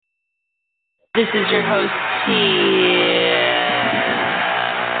This is your host, Tia.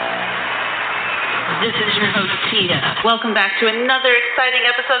 This is your host, Tia. Welcome back to another exciting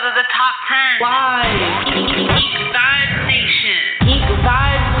episode of the Top 10. Live. Geek Vibes Nation. Geek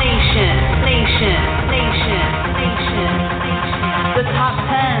Vibes Nation. Nation. The Top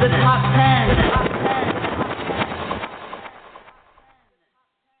 10. The Top 10. The Top 10.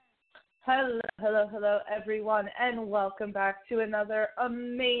 Hello, everyone, and welcome back to another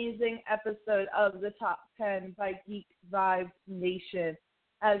amazing episode of the Top 10 by Geek Vibes Nation.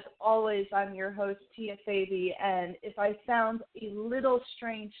 As always, I'm your host, Tia Fabi, and if I sound a little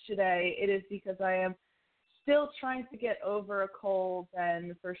strange today, it is because I am still trying to get over a cold,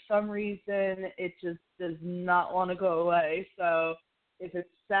 and for some reason, it just does not want to go away. So if it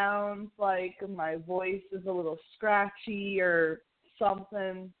sounds like my voice is a little scratchy or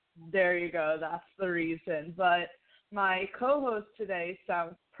something, there you go. That's the reason. But my co-host today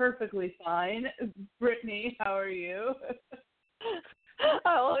sounds perfectly fine. Brittany, how are you?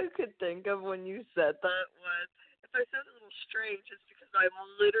 All I could think of when you said that was, if I sound a little strange, it's because I'm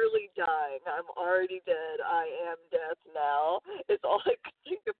literally dying. I'm already dead. I am death now. It's all I could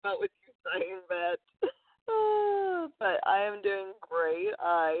think about with you saying that. But I am doing great.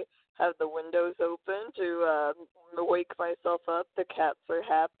 I have the windows open to wake myself up. The cats are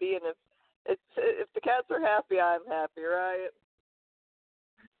happy, and if the cats are happy, I'm happy, right?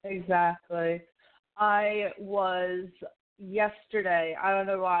 Exactly. I was yesterday, I don't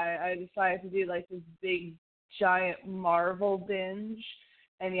know why, I decided to do like this big giant Marvel binge,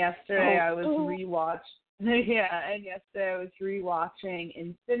 and yesterday I was rewatching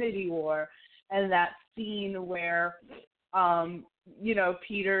Infinity War, and that scene where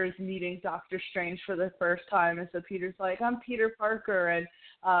Peter's meeting Doctor Strange for the first time, and so Peter's like, I'm Peter Parker, and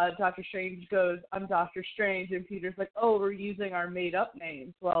Doctor Strange goes, I'm Doctor Strange, and Peter's like, oh, we're using our made-up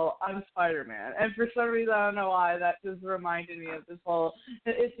names. Well, I'm Spider-Man. And for some reason, I don't know why, that just reminded me of this whole,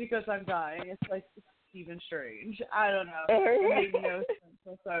 it's because I'm dying. It's like Stephen Strange. I don't know. It made no sense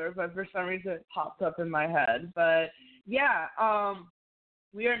whatsoever, but for some reason it popped up in my head. But, yeah,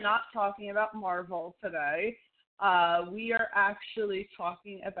 we are not talking about Marvel today. We are actually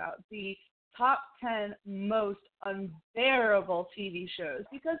talking about the top 10 most unbearable TV shows,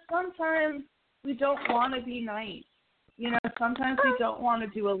 because sometimes we don't want to be nice. Sometimes we don't want to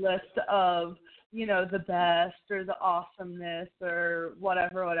do a list of, the best or the awesomeness or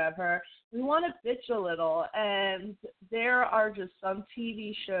whatever. We want to bitch a little, and there are just some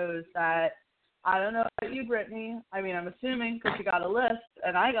TV shows that, I don't know about you, Brittany. I mean, I'm assuming because you got a list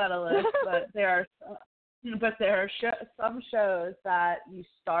and I got a list, but there are some shows that you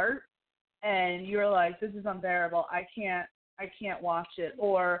start and you're like, this is unbearable. I can't watch it.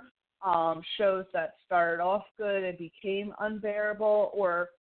 Or shows that started off good and became unbearable, or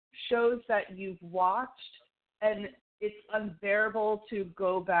shows that you've watched and it's unbearable to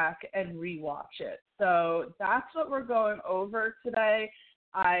go back and rewatch it. So that's what we're going over today.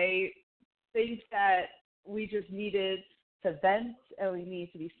 I think that we just needed to vent and we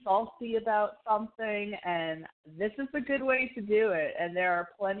need to be salty about something, and this is a good way to do it. And there are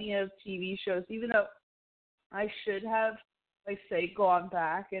plenty of TV shows, even though I should have, gone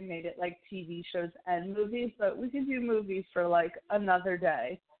back and made it like TV shows and movies, but we can do movies for another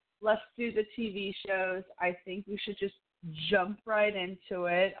day. Let's do the TV shows. I think we should just jump right into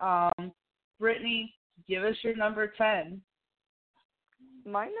it. Brittany, give us your number 10.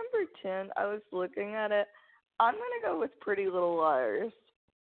 My number 10, I was looking at it. I'm going to go with Pretty Little Liars,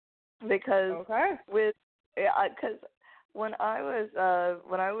 because when I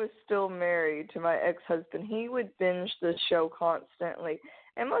was still married to my ex-husband, he would binge the show constantly.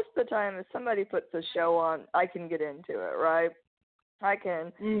 And most of the time, if somebody puts a show on, I can get into it, right? I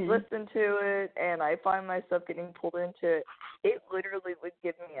can listen to it, and I find myself getting pulled into it. It literally would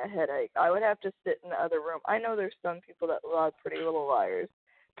give me a headache. I would have to sit in the other room. I know there's some people that love Pretty Little Liars.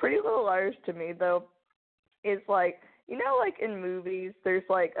 Pretty Little Liars to me, though, is like in movies, there's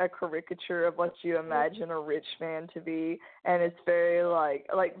a caricature of what you imagine a rich man to be, and it's very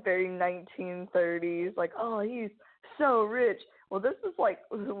very 1930s, oh, he's so rich. Well, this is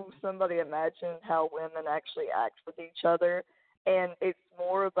who somebody imagined how women actually act with each other, and it's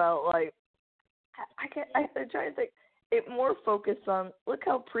more about I'm trying to think. It more focused on, look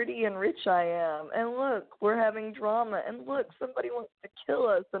how pretty and rich I am, and look, we're having drama, and look, somebody wants to kill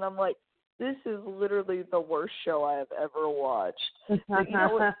us, and I'm like, this is literally the worst show I have ever watched. But you know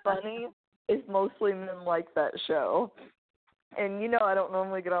what's funny? Is mostly men like that show. And I don't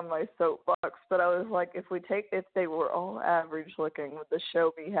normally get on my soapbox, but I was like, if they were all average looking, would the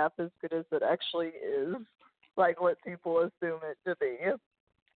show be half as good as it actually is? What people assume it to be.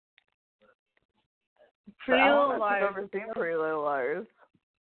 Pretty I don't Little know if you've Liars. ever seen Pretty Little Liars.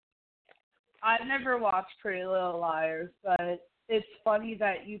 I've never watched Pretty Little Liars, but it's funny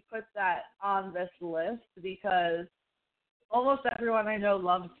that you put that on this list because almost everyone I know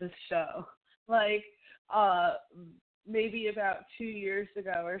loves this show. Like, maybe about 2 years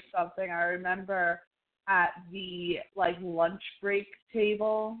ago or something, I remember at the lunch break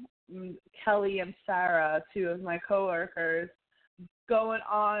table, Kelly and Sarah, two of my coworkers, going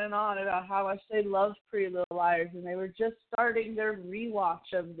on and on about how much they loved Pretty Little Liars, and they were just starting their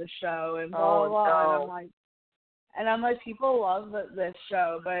rewatch of the show, and blah, blah, blah. No. And I'm like, people love this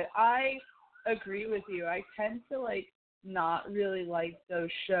show, but I agree with you. I tend to, not really like those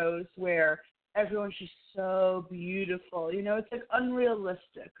shows where everyone's just so beautiful. You know, it's,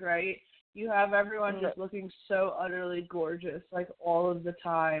 unrealistic, right? You have everyone just looking so utterly gorgeous, all of the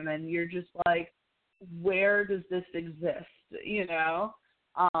time, and you're just like, where does this exist, you know?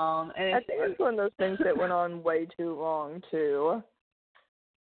 And I think it's one of those things that went on way too long, too.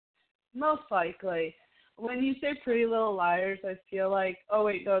 Most likely. When you say Pretty Little Liars, I feel like, oh,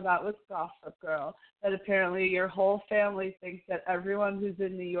 wait, no, that was Gossip Girl. That apparently your whole family thinks that everyone who's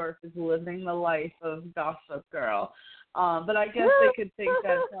in New York is living the life of Gossip Girl. But I guess they could think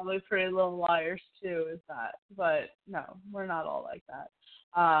that probably Pretty Little Liars, too, is that. But, no, we're not all like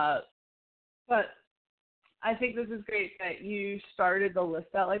that. But I think this is great that you started the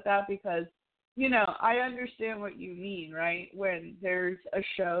list out like that because, you know, I understand what you mean, right? When there's a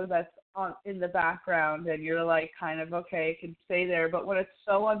show that's in the background and you're like kind of, okay, it can stay there. But when it's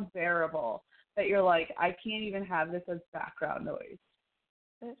so unbearable that you're like, I can't even have this as background noise.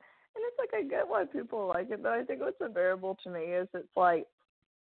 And it's like, I get why people like it, but I think what's unbearable to me is it's like,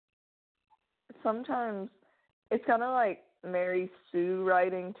 sometimes it's kind of like Mary Sue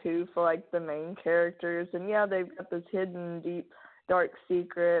writing, too, for, the main characters. And, yeah, they've got this hidden, deep, dark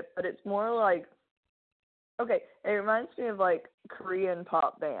secret, but it's more like, okay, it reminds me of, Korean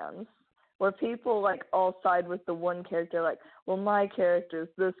pop bands, where people, all side with the one character, well, my character is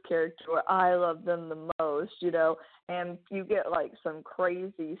this character, or I love them the most, you know, and you get, some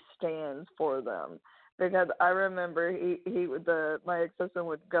crazy stands for them. Because I remember my ex-husband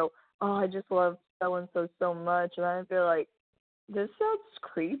would go, oh, I just love so-and-so so much, and I'd be like, this sounds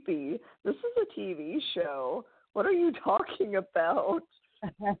creepy. This is a TV show. What are you talking about?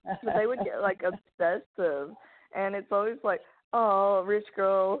 But they would get, obsessive, and it's always like, oh, rich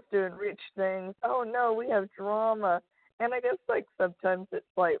girl doing rich things. Oh, no, we have drama. And I guess, sometimes it's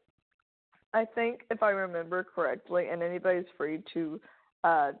I think if I remember correctly, and anybody's free to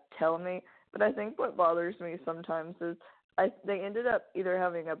tell me, but I think what bothers me sometimes is they ended up either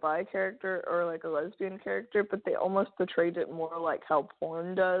having a bi character or, a lesbian character, but they almost portrayed it more like how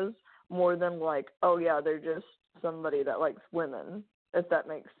porn does, more than oh, yeah, they're just somebody that likes women, if that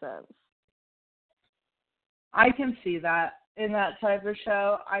makes sense. I can see that in that type of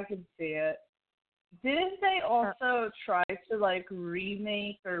show. I can see it. Didn't they also try to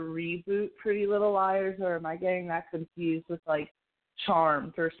remake or reboot Pretty Little Liars, or am I getting that confused with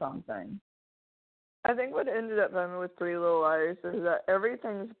Charmed or something? I think what ended up happening with Pretty Little Liars is that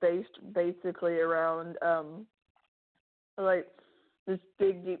everything's based basically around this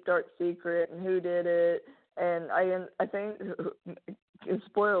big deep dark secret and who did it, and I think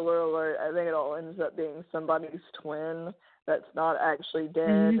spoiler alert, I think it all ends up being somebody's twin that's not actually dead,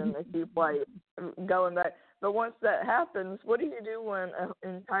 and they keep going back. But once that happens, what do you do when an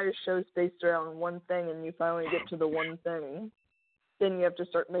entire show's based around one thing and you finally get to the one thing? Then you have to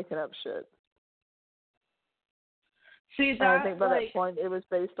start making up shit. See, and I think by that point it was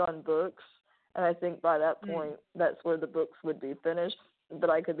based on books, and I think by that point that's where the books would be finished. But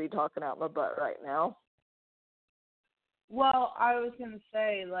I could be talking out my butt right now. Well, I was going to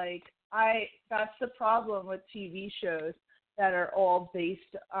say, that's the problem with TV shows that are all based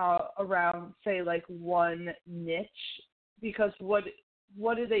around, say, one niche, because what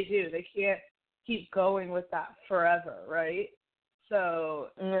do? They can't keep going with that forever, right? So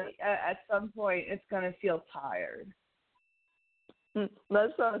at some point, it's going to feel tired.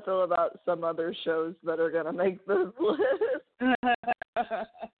 That's how I feel about some other shows that are going to make this list.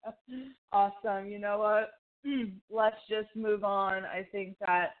 Awesome. You know what? Let's just move on. I think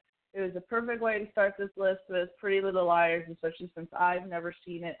that it was a perfect way to start this list with Pretty Little Liars, especially since I've never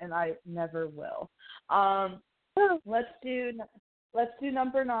seen it and I never will. Let's do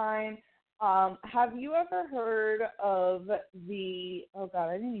number 9. Have you ever heard of the? Oh God,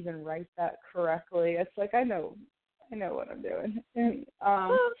 I didn't even write that correctly. It's I know what I'm doing.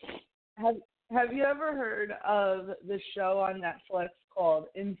 Have you ever heard of the show on Netflix called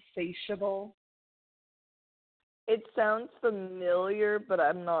Insatiable? It sounds familiar, but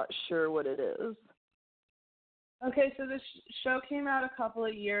I'm not sure what it is. Okay, so this show came out a couple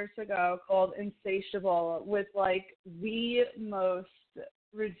of years ago called Insatiable with like the most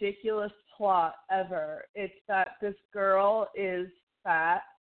ridiculous plot ever. It's that this girl is fat,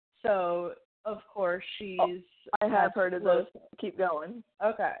 so of course she's I have heard of this. Keep going.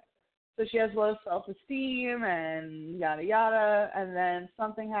 Okay. So she has low self-esteem and yada yada, and then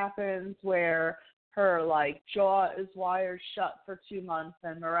something happens where her like jaw is wired shut for 2 months,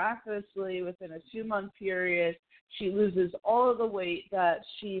 and miraculously within a 2-month period she loses all of the weight that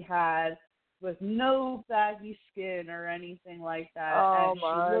she had with no baggy skin or anything like that. Oh and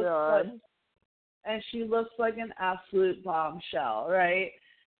my God. And she looks like an absolute bombshell, right?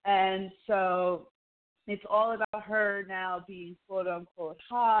 And so it's all about her now being quote unquote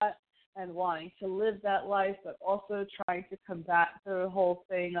hot and wanting to live that life, but also trying to combat the whole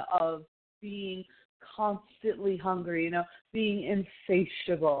thing of being constantly hungry, being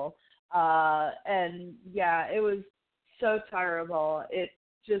insatiable. And yeah, it was so terrible.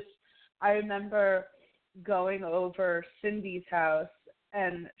 I remember going over Cindy's house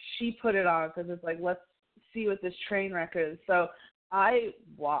and she put it on because it's like, let's see what this train wreck is. So I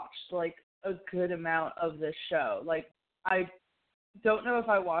watched like a good amount of this show. Like, I don't know if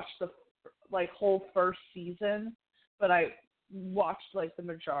I watched the whole first season, but I watched like the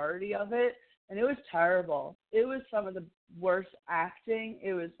majority of it, and it was terrible. It was some of the worst acting.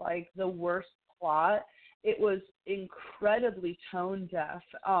 It was like the worst plot. It was incredibly tone deaf,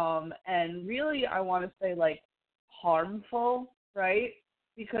 and really I want to say like harmful, right?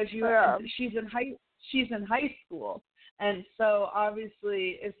 Because she's in high school, and so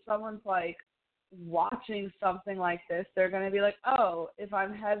obviously if someone's like watching something like this, they're going to be like, oh, if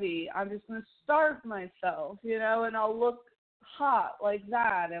I'm heavy, I'm just going to starve myself, and I'll look hot like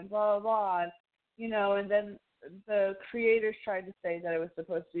that and blah, blah, blah, and then the creators tried to say that it was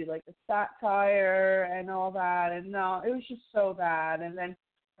supposed to be like a satire and all that, and no, it was just so bad. And then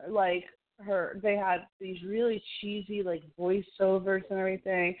like they had these really cheesy like voiceovers and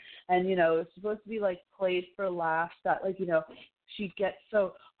everything, and it's supposed to be like played for laughs that like she'd get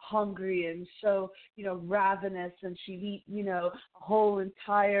so hungry and so ravenous, and she'd eat a whole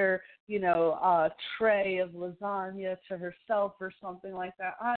entire tray of lasagna to herself or something like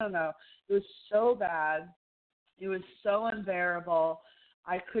that. I don't know. It was so bad. It was so unbearable.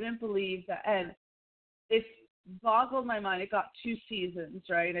 I couldn't believe that, and it boggled my mind. It got 2 seasons,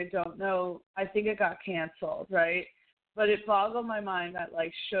 right? I don't know. I think it got canceled, right? But it boggled my mind that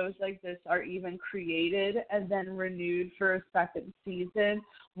like shows like this are even created and then renewed for a second season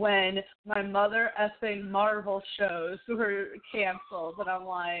when my mother effing Marvel shows were canceled. And I'm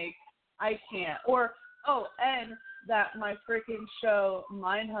like, I can't. And that my freaking show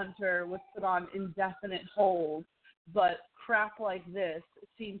Mindhunter was put on indefinite hold, but crap like this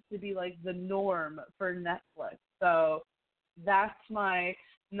seems to be like the norm for Netflix. So that's my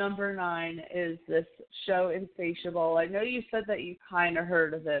number 9 is this show Insatiable. I know you said that you kind of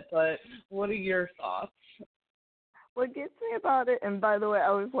heard of it, but what are your thoughts? What gets me about it, and by the way,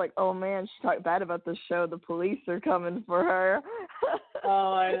 I was like, oh man, she talked bad about the show. The police are coming for her.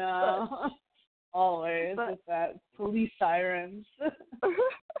 Oh, I know. Always with that police sirens.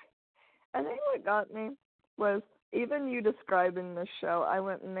 I think what got me was even you describing the show, I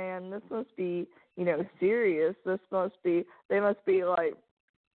went, man, this must be, serious. They must be like,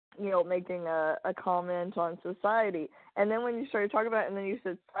 making a comment on society. And then when you started talking about it and then you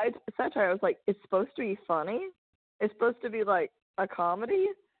said satire, I was like, it's supposed to be funny? It's supposed to be like a comedy?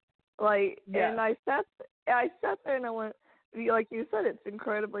 Like, yeah. And I sat there and I went, like you said, it's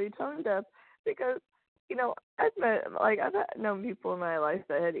incredibly tone deaf because, I've known people in my life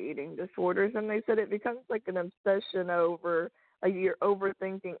that had eating disorders, and they said it becomes like an obsession over, like you're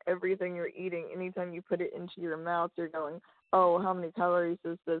overthinking everything you're eating. Anytime you put it into your mouth, you're going, oh, how many calories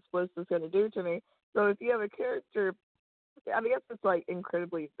is this? What's this going to do to me? So if you have a character, I guess it's like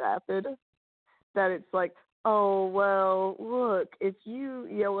incredibly vapid, that it's like, oh, well, look, if you,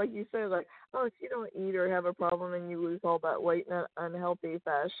 like you said, like, oh, if you don't eat or have a problem and you lose all that weight in an unhealthy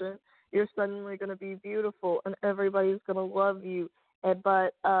fashion, you're suddenly going to be beautiful and everybody's going to love you.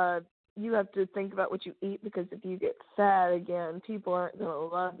 But you have to think about what you eat because if you get fat again, people aren't going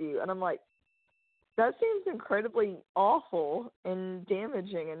to love you. And I'm like, that seems incredibly awful and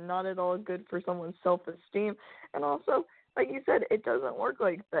damaging and not at all good for someone's self-esteem. And also, like you said, it doesn't work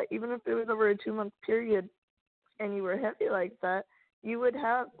like that. Even if it was over a 2-month period and you were heavy like that, you would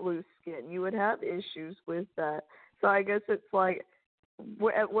have loose skin. You would have issues with that. So I guess it's like,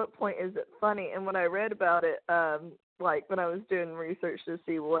 at what point is it funny? And when I read about it, like when I was doing research to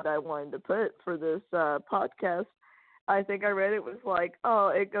see what I wanted to put for this podcast, I think I read it was like, oh,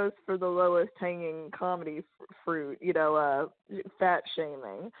 it goes for the lowest hanging comedy fruit, fat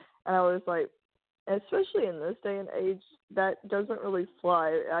shaming. And I was like, especially in this day and age, that doesn't really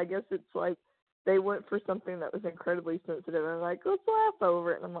fly. I guess it's like they went for something that was incredibly sensitive and like, let's laugh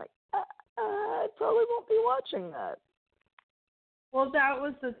over it. And I'm like, I probably won't be watching that. Well, that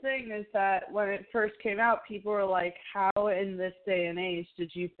was the thing, is that when it first came out, people were like, how in this day and age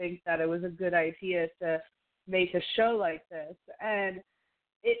did you think that it was a good idea to make a show like this? And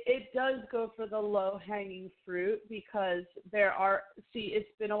it does go for the low-hanging fruit, because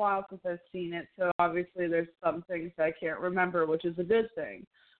it's been a while since I've seen it, so obviously there's some things I can't remember, which is a good thing.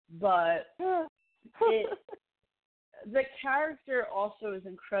 But the character also is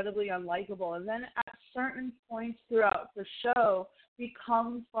incredibly unlikable, and then at certain points throughout the show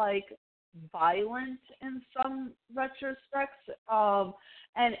becomes like violent in some retrospects,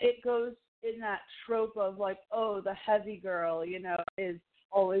 and it goes in that trope of like, oh, the heavy girl, is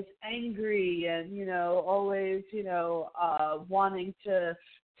always angry and always wanting to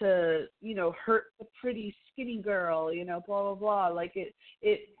hurt the pretty skinny girl, blah blah blah. Like it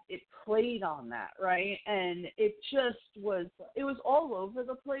played on that, right? And it was all over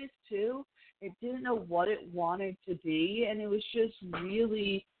the place too. It didn't know what it wanted to be, and it was just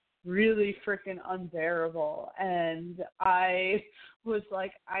really, really freaking unbearable. And I was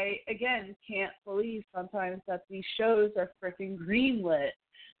like, I again can't believe sometimes that these shows are freaking greenlit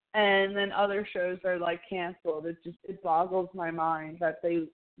and then other shows are like canceled. It boggles my mind that they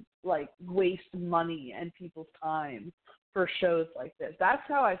like waste money and people's time for shows like this. That's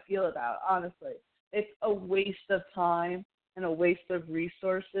how I feel about it, honestly. It's a waste of time and a waste of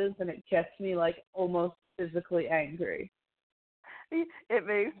resources, and it gets me like almost physically angry. It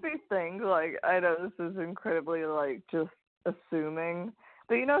makes me think, like, I know this is incredibly, like, just assuming,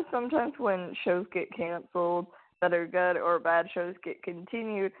 but sometimes when shows get canceled that are good, or bad shows get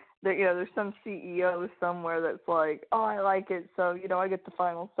continued, that, there's some CEO somewhere that's like, oh, I like it, so, I get the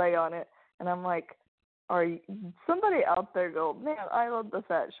final say on it. And I'm like, somebody out there go, man, I love the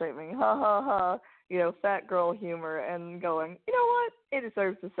fat shaming, ha ha ha, fat girl humor, and going, you know what, it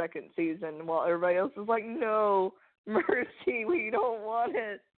deserves a second season, while everybody else is like, no, mercy, we don't want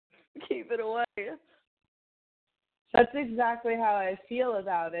it, keep it away. That's exactly how I feel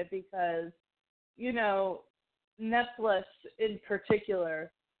about it, because, Netflix in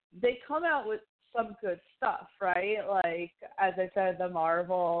particular, they come out with some good stuff, right? Like, as I said, the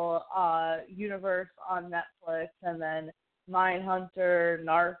Marvel universe on Netflix, and then Mindhunter,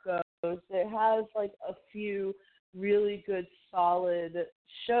 Narcos. It has like a few really good, solid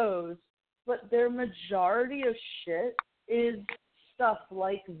shows, but their majority of shit is stuff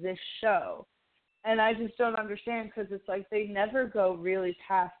like this show. And I just don't understand, because it's like they never go really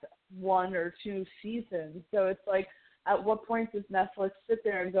past one or two seasons. So it's like, at what point does Netflix sit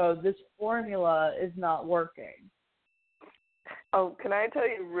there and go, this formula is not working? Oh, can I tell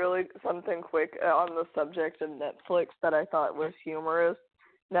you really something quick on the subject of Netflix that I thought was humorous,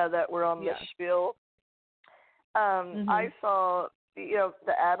 now that we're on the spiel? I saw,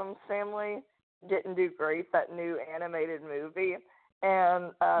 the Addams Family didn't do great, that new animated movie.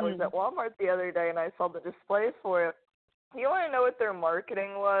 And I was at Walmart the other day, and I saw the display for it. You want to know what their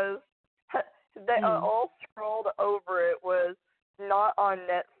marketing was? They all scrolled over it was not on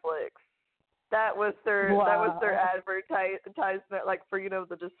Netflix. That was their advertisement, like, for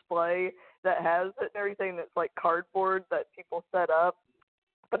the display that has it and everything. That's like cardboard that people set up,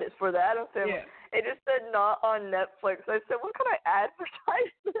 but it's for the Addams Family. Yeah. It just said not on Netflix. I said, what kind of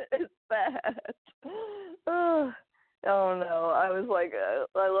advertisement is that? Oh no, I was like,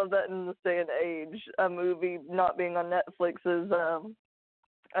 I love that in this day and age, a movie not being on Netflix is a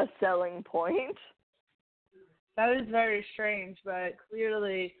selling point. That is very strange, but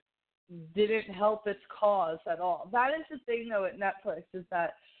clearly didn't help its cause at all. That is the thing, though, at Netflix, is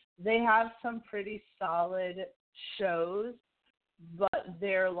that they have some pretty solid shows, but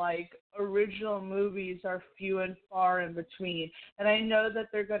their, like, original movies are few and far in between. And I know that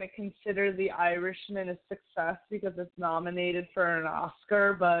they're going to consider The Irishman a success because it's nominated for an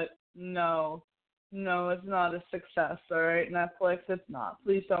Oscar, but no, it's not a success, all right, Netflix, it's not.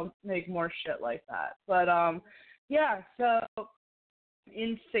 Please don't make more shit like that. But, so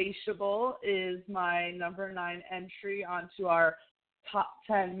Insatiable is my number 9 entry onto our top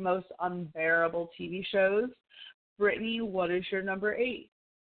 10 most unbearable TV shows. Brittany, what is your number 8?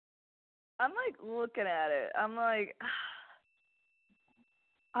 I'm, like, looking at it. I'm like,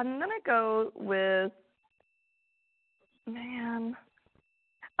 I'm going to go with, man,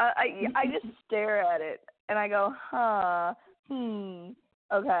 I just stare at it, and I go,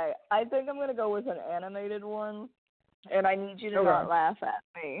 okay, I think I'm going to go with an animated one, and I need you to Okay. not laugh at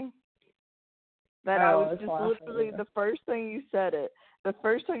me. That I was just literally the first thing you said it. The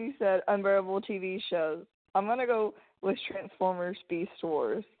first time you said unbearable TV shows, I'm gonna go with Transformers Beast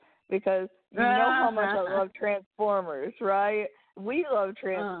Wars because you know how much I love Transformers, right? We love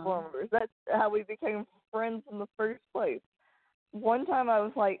Transformers. That's how we became friends in the first place. One time I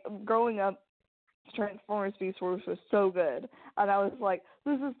was like, growing up, Transformers Beast Wars was so good, and I was like,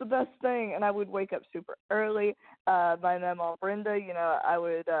 this is the best thing. And I would wake up super early. My mom, Brenda, I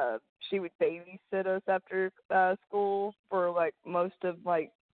would she would babysit us after school for like most of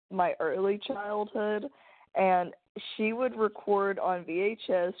like my early childhood, and she would record on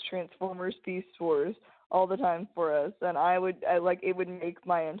VHS Transformers Beast Wars all the time for us, and it would make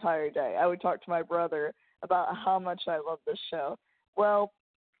my entire day. I would talk to my brother about how much I love this show. Well,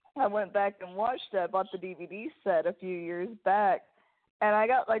 I went back and watched it. I bought the DVD set a few years back, and I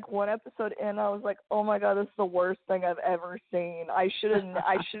got like one episode in. I was like, "Oh my god, this is the worst thing I've ever seen." I should have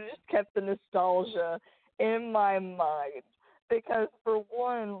just kept the nostalgia in my mind because, for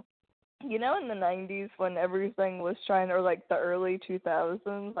one, in the 90s when everything was trying, or like the early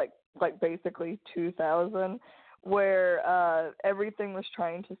 2000s, like basically 2000, where everything was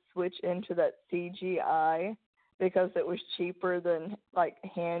trying to switch into that CGI because it was cheaper than like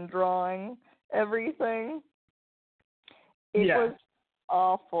hand drawing everything. It was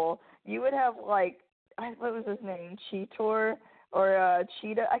awful. You would have like, what was his name, Cheetor or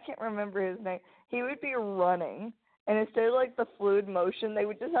Cheetah? I can't remember his name. He would be running, and instead of like the fluid motion, they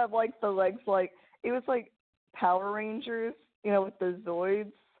would just have like the legs, like it was like Power Rangers, with the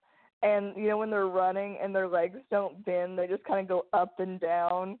Zoids. And when they're running and their legs don't bend, they just kind of go up and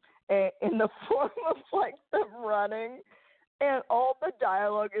down in the form of like them running. And all the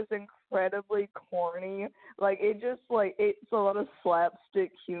dialogue is incredibly corny. Like it's a lot of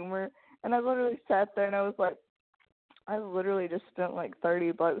slapstick humor. And I literally sat there and I was like, I literally just spent like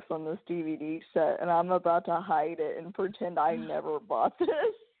 $30 on this DVD set, and I'm about to hide it and pretend I never bought this.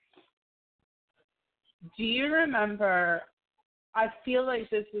 Do you remember? I feel like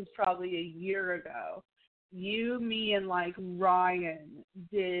this was probably a year ago. You, me, and like Ryan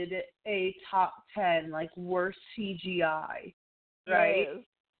did a top 10 like worst CGI, right?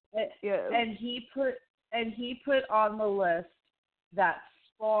 Yes. And he put on the list that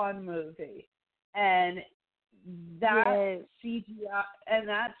Spawn movie, and that CGI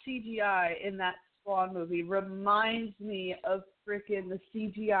in that Spawn movie reminds me of freaking the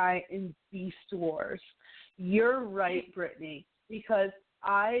CGI in Beast Wars. You're right, Brittany, because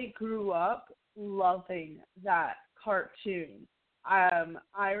I grew up loving that cartoon.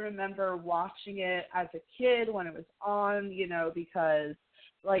 I remember watching it as a kid when it was on, because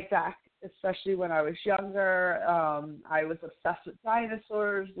like back, especially when I was younger, I was obsessed with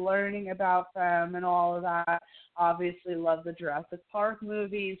dinosaurs, learning about them and all of that. Obviously loved the Jurassic Park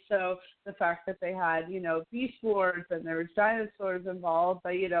movies, so the fact that they had, Beast Wars and there was dinosaurs involved,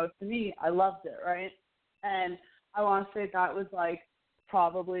 but, to me, I loved it, right? And I want to say that was like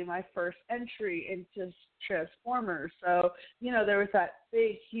probably my first entry into Transformers. So, there was that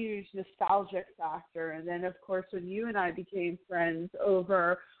big, huge nostalgic factor. And then, of course, when you and I became friends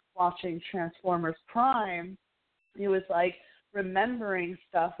over watching Transformers Prime, it was like remembering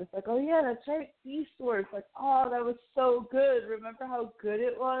stuff. It's like, oh, yeah, that's right, Beast Wars. Like, oh, that was so good. Remember how good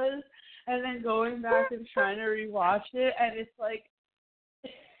it was? And then going back and trying to rewatch it, and it's like,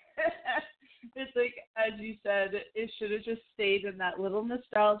 it's like, as you said, it should have just stayed in that little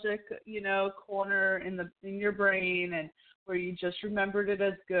nostalgic, corner in your brain, and where you just remembered it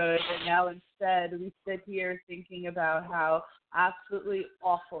as good. And now instead, we sit here thinking about how absolutely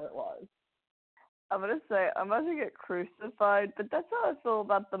awful it was. I'm gonna say I'm about to get crucified, but that's how I feel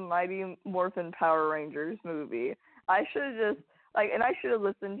about the Mighty Morphin Power Rangers movie. I should have just and I should have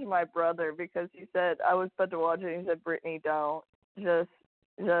listened to my brother because he said I was about to watch it. And he said, "Brittany, don't just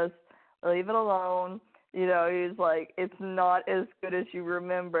leave it alone." He's like, it's not as good as you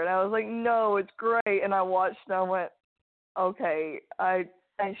remember. And I was like, no, it's great. And I watched and I went, okay, I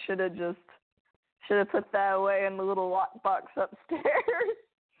should have put that away in the little lockbox upstairs.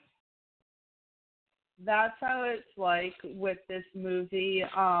 That's how it's like with this movie.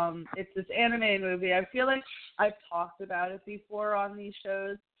 It's this anime movie. I feel like I've talked about it before on these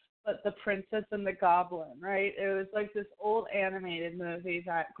shows, but The Princess and the Goblin, right? It was like this old animated movie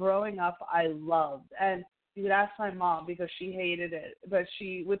that growing up I loved. And you would ask my mom because she hated it, but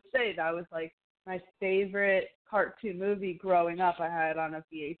she would say that was like my favorite cartoon movie growing up. I had it on a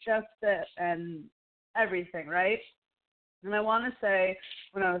VHS set and everything, right? And I want to say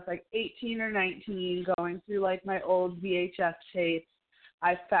when I was like 18 or 19, going through like my old VHS tapes,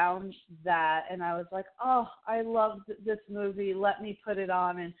 I found that and I was like, oh, I loved this movie. Let me put it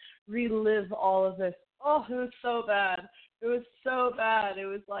on and relive all of this. Oh, it was so bad. It was so bad. It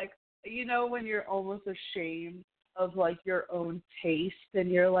was like, when you're almost ashamed of like your own taste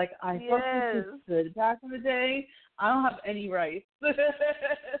and you're like, I thought this was good back in the day. I don't have any rights.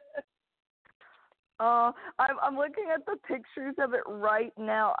 I'm looking at the pictures of it right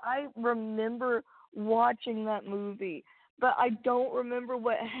now. I remember watching that movie, but I don't remember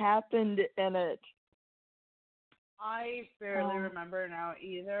what happened in it. I barely remember now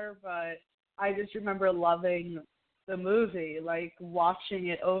either, but I just remember loving the movie, like watching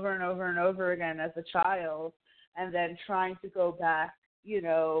it over and over and over again as a child, and then trying to go back,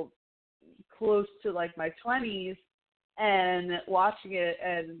 close to like my 20s and watching it,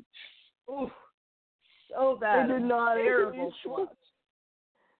 and so bad. It did not terrible to watch.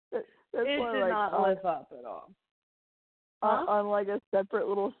 It did not live up at all. On like a separate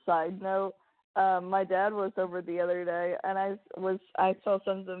little side note, my dad was over the other day, and I saw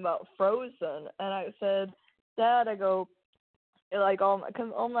something about Frozen, and I said, Dad, I go, like,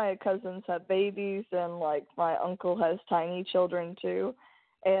 because all my cousins have babies, and like my uncle has tiny children too,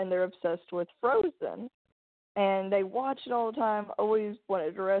 and they're obsessed with Frozen. And they watch it all the time, always want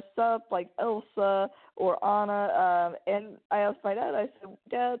to dress up like Elsa or Anna. And I asked my dad, I said,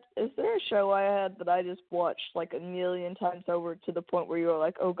 Dad, is there a show I had that I just watched like a million times over to the point where you were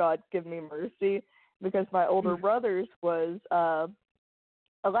like, oh, God, give me mercy? Because my older brother's was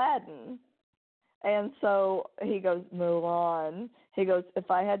Aladdin. And so he goes, Mulan. He goes,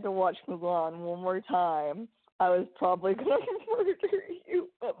 if I had to watch Mulan one more time, I was probably going to murder you.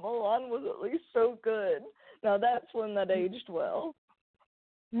 But Mulan was at least so good. Now, that's one that aged well.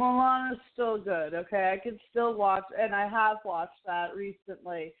 Mulan is still good, okay? I can still watch, and I have watched that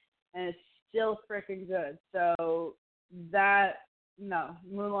recently, and it's still freaking good. So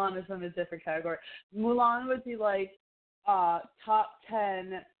Mulan is in a different category. Mulan would be like top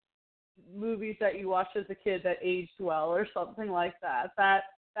 10 movies that you watched as a kid that aged well or something like that. That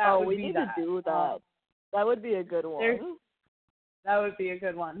would be that. We need to do that. That would be a good one. That would be a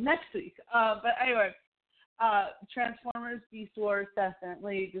good one. Next week. But anyway. Transformers Beast Wars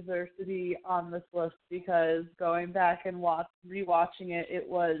definitely deserves to be on this list because going back and rewatching it, it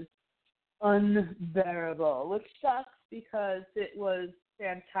was unbearable, which sucks because it was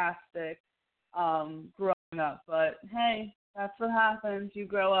fantastic growing up. But hey, that's what happens. You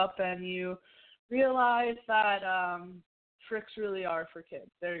grow up and you realize that tricks really are for kids.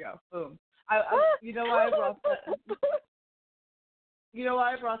 There you go. Boom. You know why I brought that? You know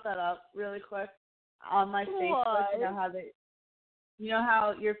why I brought that up really quick? On my Facebook, you know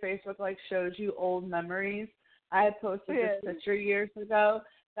how your Facebook like shows you old memories? I had posted this picture years ago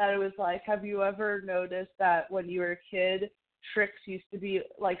that it was like, have you ever noticed that when you were a kid, Trix used to be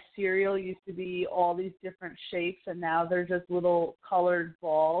like cereal used to be all these different shapes, and now they're just little colored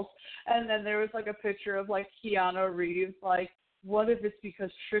balls? And then there was like a picture of like Keanu Reeves like, what if it's because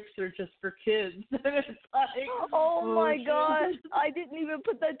Trix are just for kids? And it's like, oh my God, I didn't even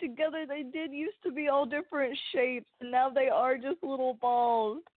put that together. They did used to be all different shapes, and now they are just little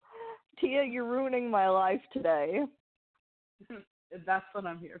balls. Tia, you're ruining my life today. That's what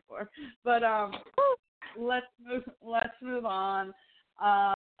I'm here for. But let's move on.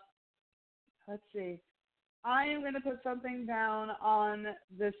 Let's see. I am going to put something down on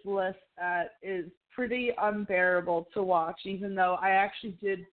this list that is pretty unbearable to watch, even though I actually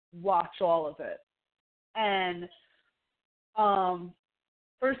did watch all of it. And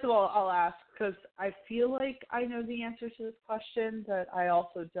first of all, I'll ask, because I feel like I know the answer to this question, but I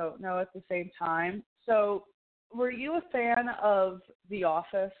also don't know at the same time. So, were you a fan of The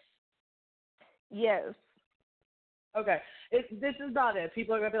Office? Yes. Okay, this is not it.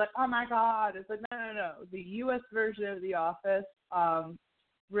 People are going to be like, oh, my God. It's like, no. The U.S. version of The Office,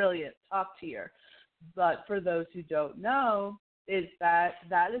 brilliant, top tier. But for those who don't know, is that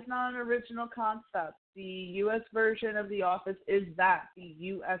is not an original concept. The U.S. version of The Office is the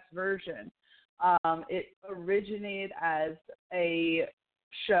U.S. version. It originated as a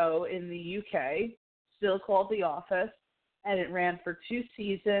show in the U.K., still called The Office, and it ran for 2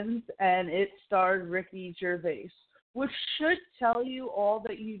 seasons, and it starred Ricky Gervais, which should tell you all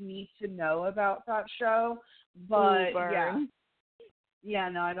that you need to know about that show. But yeah,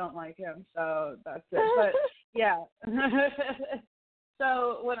 no, I don't like him, so that's it. But yeah,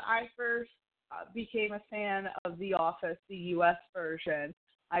 so when I first became a fan of The Office, the U.S. version,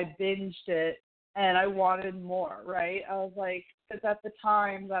 I binged it and I wanted more, right? I was like, because at the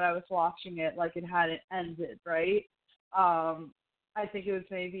time that I was watching it, like it hadn't ended, right? I think it was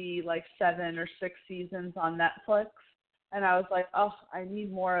maybe like 7 or 6 seasons on Netflix. And I was like, oh, I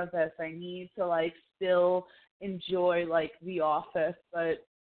need more of this. I need to like still enjoy like The Office, but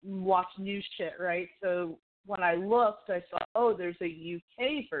watch new shit, right? So when I looked, I saw, oh, there's a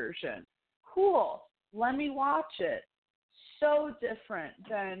UK version. Cool. Let me watch it. So different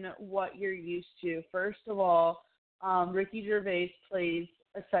than what you're used to. First of all, Ricky Gervais plays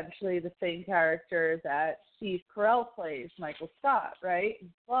essentially the same character that Steve Carell plays, Michael Scott, right?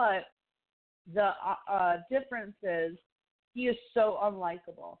 But the difference is he is so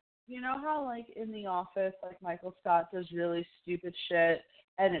unlikable. You know how, like, in The Office, like, Michael Scott does really stupid shit,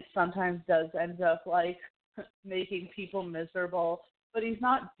 and it sometimes does end up, like, making people miserable, but he's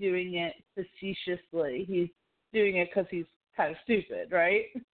not doing it facetiously. He's doing it because he's kind of stupid, right?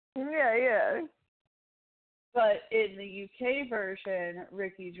 Yeah. But in the UK version,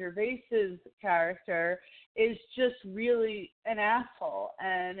 Ricky Gervais's character is just really an asshole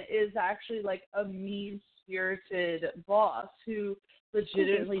and is actually like a mean-spirited boss who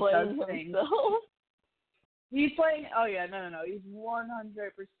legitimately does things. He's playing. Oh yeah, no. He's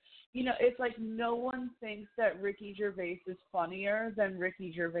 100%. You know, it's like no one thinks that Ricky Gervais is funnier than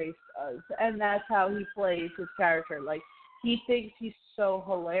Ricky Gervais does, and that's how he plays his character. Like, he thinks he's so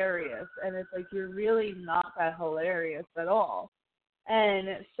hilarious, and it's like you're really not that hilarious at all. And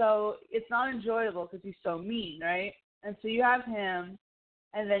so it's not enjoyable because he's so mean, right? And so you have him,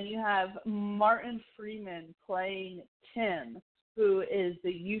 and then you have Martin Freeman playing Tim, who is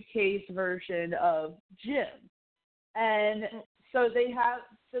the UK's version of Jim. And so they have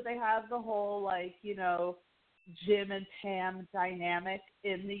the whole, like, you know, Jim and Pam dynamic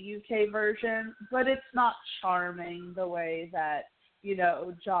in the UK version, but it's not charming the way that, you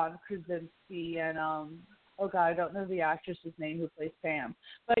know, John Krasinski and oh god, I don't know the actress's name who plays Pam,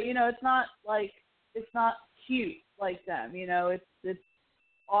 but you know, it's not cute like them, you know, it's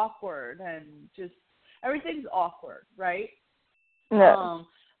awkward and just everything's awkward, right? No.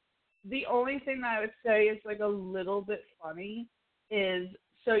 The only thing that I would say is like a little bit funny is,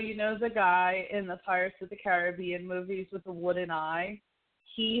 so you know the guy in the Pirates of the Caribbean movies with the wooden eye?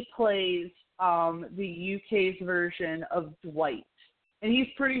 He plays the UK's version of Dwight. And he's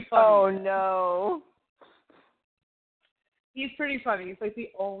pretty funny. Oh, no. He's pretty funny. He's like the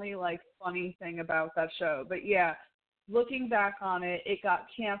only like funny thing about that show. But yeah, looking back on it, it got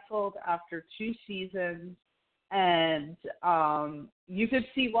canceled after 2 seasons. And you could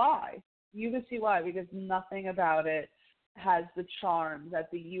see why. Because nothing about it has the charm that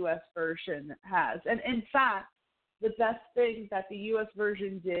the U.S. version has. And in fact, the best thing that the U.S.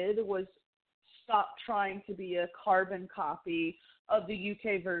 version did was stop trying to be a carbon copy of the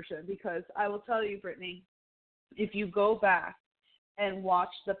UK version. Because I will tell you, Brittany, if you go back and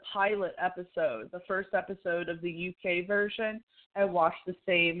watch the pilot episode, the first episode of the UK version, and watch the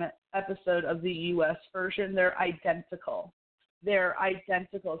same episode of the US version, they're identical.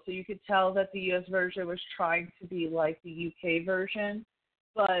 So you could tell that the US version was trying to be like the UK version,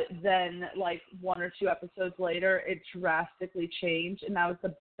 but then like 1 or 2 episodes later, it drastically changed, and that was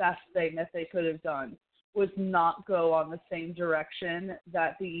the best thing that they could have done, was not go on the same direction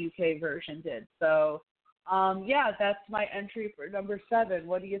that the UK version did. So, yeah, that's my entry for number 7.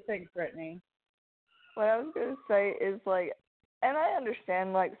 What do you think, Brittany? What I was going to say is, like, and I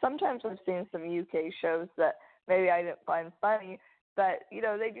understand, like, sometimes I've seen some UK shows that maybe I didn't find funny, but, you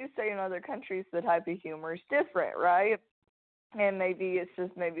know, they do say in other countries the type of humor is different, right? And maybe it's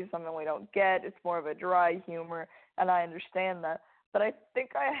just maybe something we don't get. It's more of a dry humor, and I understand that. But I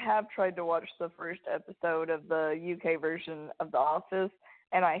think I have tried to watch the first episode of the UK version of The Office,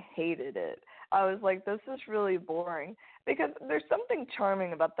 and I hated it. I was like, this is really boring. Because there's something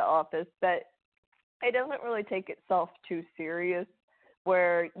charming about The Office that it doesn't really take itself too serious,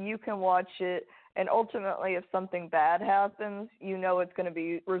 where you can watch it, and ultimately if something bad happens, you know it's going to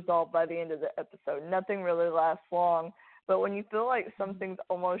be resolved by the end of the episode. Nothing really lasts long. But when you feel like something's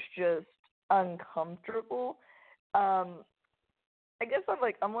almost just uncomfortable, I guess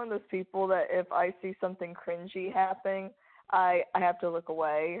I'm one of those people that if I see something cringy happening, I have to look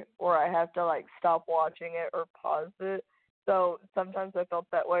away, or I have to like stop watching it or pause it. So sometimes I felt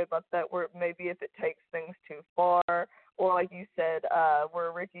that way about that, where maybe if it takes things too far, or like you said,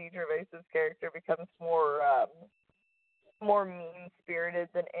 where Ricky Gervais's character becomes more mean-spirited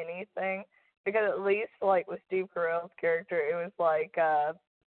than anything. Because at least like with Steve Carell's character, it was like I'm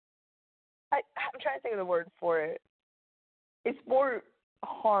trying to think of the word for it. It's more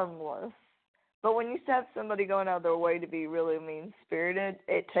harmless. But when you have somebody going out of their way to be really mean-spirited,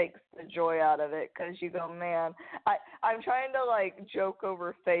 it takes the joy out of it, because you go, man, I'm trying to, like, joke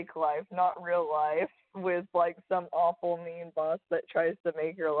over fake life, not real life, with, like, some awful mean boss that tries to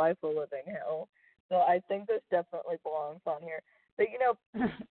make your life a living hell. so I think this definitely belongs on here. But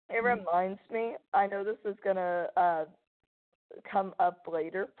it reminds me. I know this is gonna come up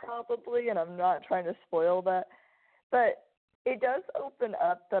later probably, and I'm not trying to spoil that, but it does open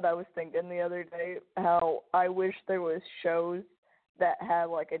up that I was thinking the other day how I wish there was shows that had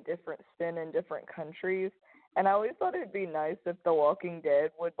like a different spin in different countries. And I always thought it'd be nice if The Walking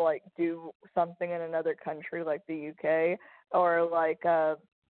Dead would like do something in another country like the UK or like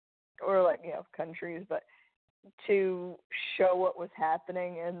countries, but to show what was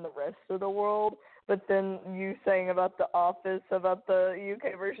happening in the rest of the world. But then you saying about The Office, about the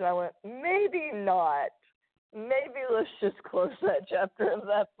UK version, I went, maybe not. Maybe let's just close that chapter of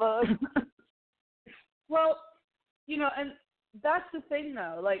that book. Well, and that's the thing,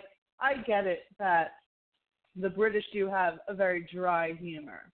 though. Like, I get it that the British do have a very dry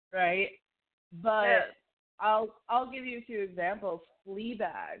humor, right? But yeah. I'll give you a few examples.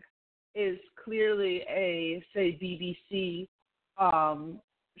 Fleabag is clearly a, say, BBC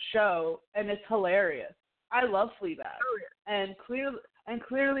show, and it's hilarious. I love Fleabag. Oh, yeah. And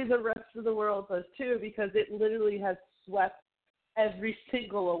clearly the rest of the world does too, because it literally has swept every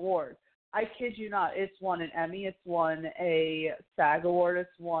single award. I kid you not. It's won an Emmy. It's won a SAG Award.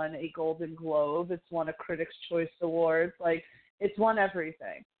 It's won a Golden Globe. It's won a Critics' Choice Award. Like, it's won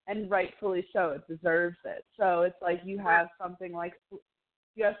everything, and rightfully so. It deserves it. So it's like you have something like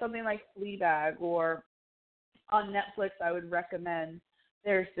Fleabag, or on Netflix, I would recommend.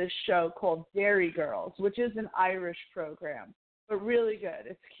 There's this show called Dairy Girls, which is an Irish program, but really good.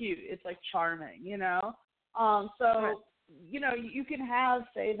 It's cute. It's like charming, So. You can have,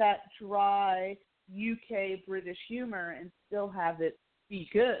 say, that dry UK British humor and still have it be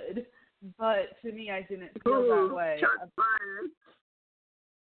good. But to me, I didn't feel that way.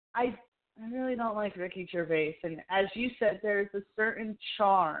 I really don't like Ricky Gervais. And as you said, there's a certain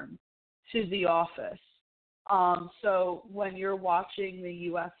charm to The Office. So when you're watching the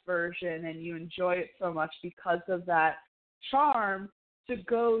U.S. version and you enjoy it so much because of that charm, to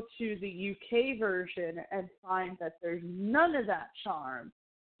go to the UK version and find that there's none of that charm,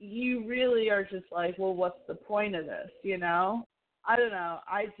 you really are just like, well, what's the point of this, I don't know.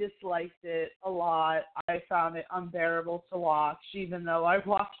 I disliked it a lot. I found it unbearable to watch, even though I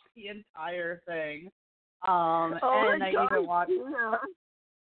watched the entire thing. And I even watched...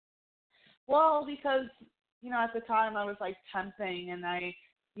 Well, because, at the time I was, like, temping, and I...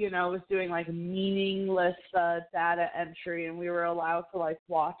 was doing like meaningless data entry, and we were allowed to like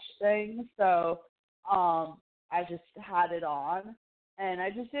watch things. So I just had it on, and I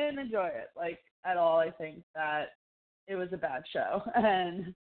just didn't enjoy it like at all. I think that it was a bad show,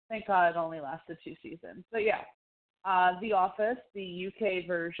 and thank God it only lasted 2 seasons. But yeah, The Office, the UK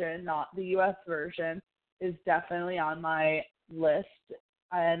version, not the US version, is definitely on my list,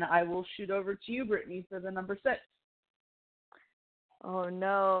 and I will shoot over to you, Brittany, for the number 6. Oh,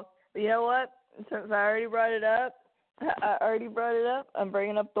 no. But you know what? Since I already brought it up, I'm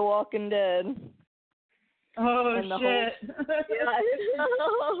bringing up The Walking Dead. Oh, shit.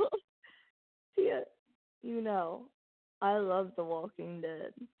 Yeah, I love The Walking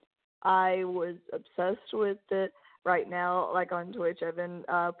Dead. I was obsessed with it. Right now, like on Twitch, I've been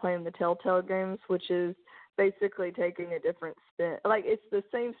playing the Telltale games, which is basically taking a different spin. Like, it's the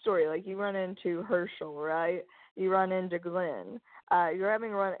same story. Like, you run into Herschel, right? You run into Glenn. You're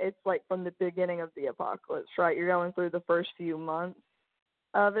having run. It's like from the beginning of the apocalypse, right? You're going through the first few months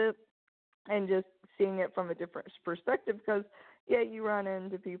of it, and just seeing it from a different perspective. Because you run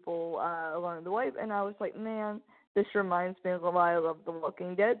into people along the way, and I was like, man, this reminds me of why I love The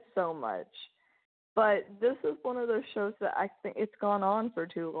Walking Dead so much. But this is one of those shows that I think it's gone on for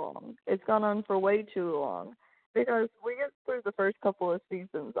too long. It's gone on for way too long, because we get through the first couple of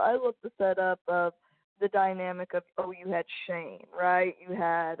seasons. I love the setup of the dynamic of, you had Shane, right? You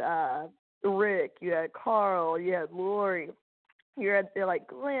had Rick, you had Carl, you had Lori, you had like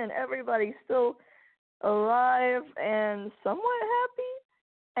Glenn, everybody's still alive and somewhat happy.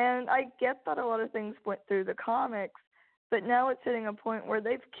 And I get that a lot of things went through the comics, but now it's hitting a point where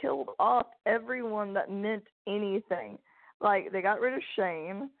they've killed off everyone that meant anything. Like, they got rid of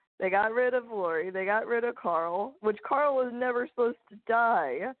Shane, they got rid of Lori, they got rid of Carl, which Carl was never supposed to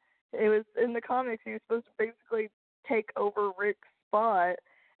die. It was in the comics, he was supposed to basically take over Rick's spot,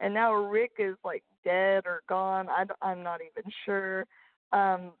 and now Rick is like dead or gone. I'm not even sure.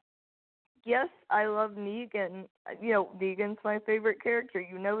 Yes, I love Negan. Negan's my favorite character.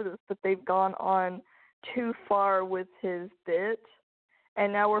 You know this, but they've gone on too far with his bit,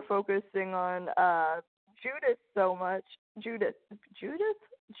 and now we're focusing on Judith so much. Judith.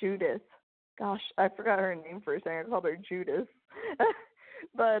 Gosh, I forgot her name for a second. I called her Judith.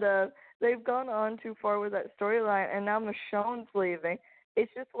 But they've gone on too far with that storyline, and now Michonne's leaving.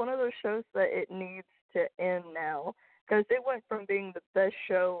 It's just one of those shows that it needs to end now, because it went from being the best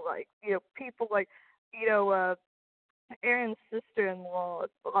show, like, people like, Aaron's sister-in-law,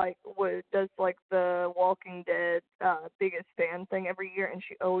 like, does like the Walking Dead biggest fan thing every year, and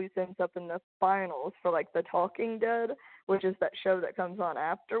she always ends up in the finals for like the Talking Dead, which is that show that comes on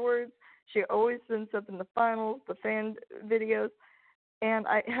afterwards. She always ends up in the finals, the fan videos, and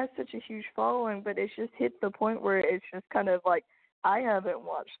it has such a huge following, but it's just hit the point where it's just kind of like, I haven't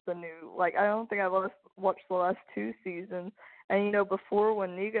watched the new, like, I don't think I've watched the last 2 seasons. And, before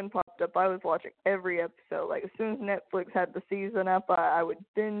when Negan popped up, I was watching every episode. Like, as soon as Netflix had the season up, I would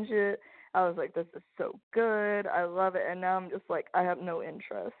binge it. I was like, this is so good. I love it. And now I'm just like, I have no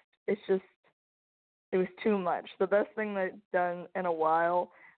interest. It was too much. The best thing they've done in a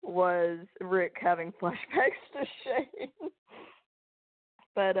while was Rick having flashbacks to Shane.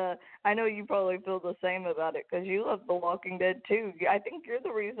 But I know you probably feel the same about it because you love The Walking Dead too. I think you're the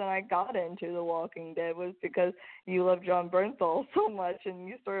reason I got into The Walking Dead was because you love Jon Bernthal so much and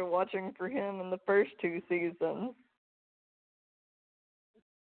you started watching for him in the first 2 seasons.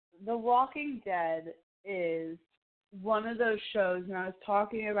 The Walking Dead is one of those shows, and I was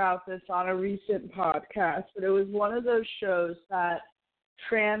talking about this on a recent podcast, but it was one of those shows that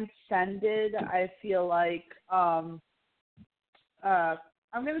transcended, I feel like,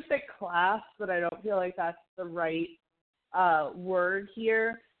 I'm going to say class, but I don't feel like that's the right word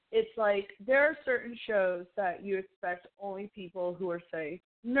here. It's like there are certain shows that you expect only people who are, say,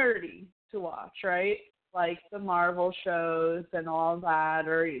 nerdy to watch, right? Like the Marvel shows and all that,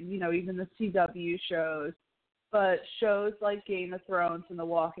 or, even the CW shows. But shows like Game of Thrones and The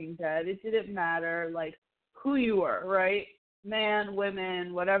Walking Dead, it didn't matter, like, who you were, right? Man,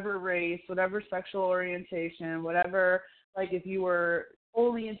 women, whatever race, whatever sexual orientation, whatever, like if you were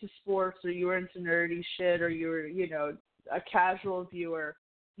only into sports or you were into nerdy shit or you were, a casual viewer,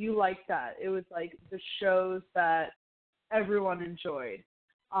 you liked that. It was like the shows that everyone enjoyed.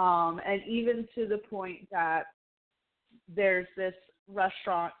 And even to the point that there's this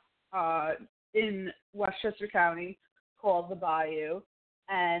restaurant in Westchester County called The Bayou,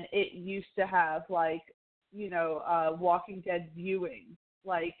 and it used to have like, Walking Dead viewing,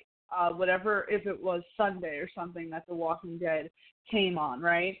 like whatever, if it was Sunday or something that The Walking Dead came on,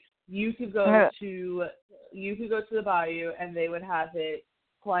 right? You could go to The Bayou and they would have it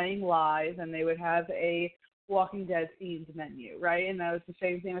playing live, and they would have a Walking Dead themed menu, right? And that was the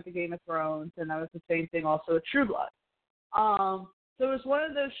same thing with the Game of Thrones, and that was the same thing also with True Blood. So it was one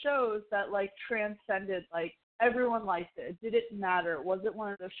of those shows that like transcended, like everyone liked it. It didn't matter. It wasn't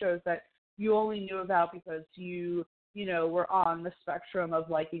one of those shows that you only knew about because you were on the spectrum of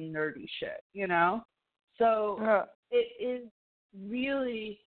liking nerdy shit, So it is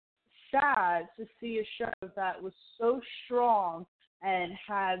really sad to see a show that was so strong and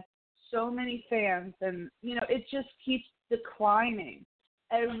had so many fans, and, it just keeps declining.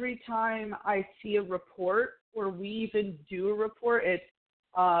 Every time I see a report, or we even do a report, it's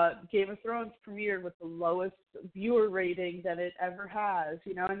Game of Thrones premiered with the lowest viewer rating that it ever has,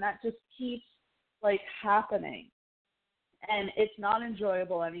 and that just keeps, like, happening. And it's not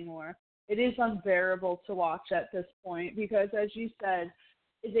enjoyable anymore. It is unbearable to watch at this point because, as you said,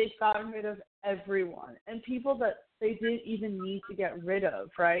 they've gotten rid of everyone and people that they didn't even need to get rid of,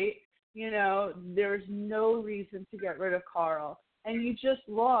 right? There's no reason to get rid of Carl. And you just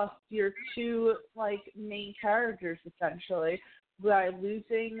lost your 2, like, main characters, essentially, by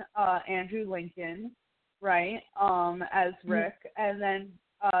losing Andrew Lincoln, right, as Rick, and then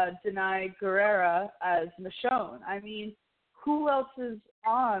Danai Gurira as Michonne. I mean, who else is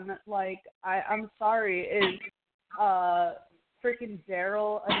on? Like, I'm sorry, is freaking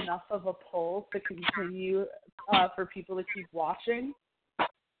Daryl enough of a pull to continue for people to keep watching?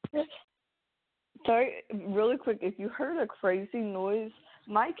 Sorry, really quick, if you heard a crazy noise,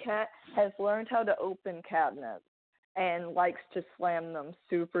 my cat has learned how to open cabinets and likes to slam them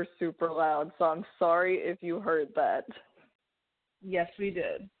super, super loud. So I'm sorry if you heard that. Yes, we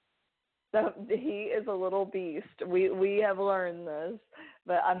did. So he is a little beast. We have learned this,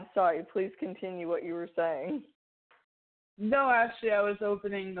 but I'm sorry. Please continue what you were saying. No, actually, I was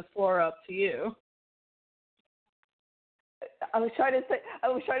opening the floor up to you. I was trying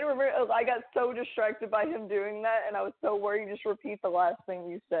to remember. I got so distracted by him doing that, and I was so worried. Just repeat the last thing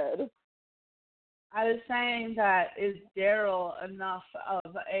you said. I was saying that is Daryl enough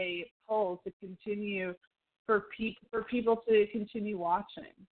of a pull to continue for people to continue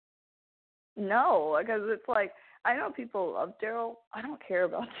watching? No, because it's like, I know people love Daryl. I don't care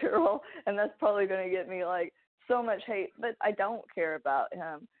about Daryl, and that's probably going to get me like so much hate, but I don't care about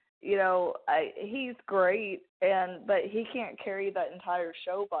him. he's great, but he can't carry that entire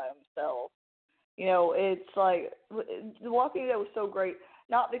show by himself. It's like The Walking Dead was so great,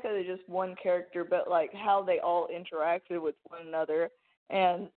 not because of just one character, but like how they all interacted with one another.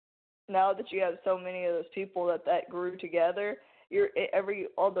 And now that you have so many of those people that grew together,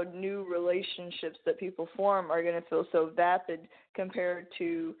 all the new relationships that people form are going to feel so vapid compared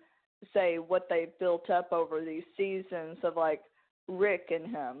to, say, what they've built up over these seasons of like Rick and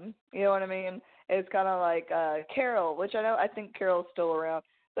him. You know what I mean? It's kind of like Carol, which I think Carol's still around,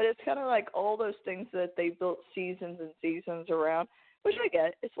 but it's kind of like all those things that they built seasons and seasons around, which I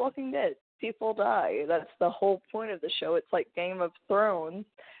get. It's Walking Dead. People die. That's the whole point of the show. It's like Game of Thrones,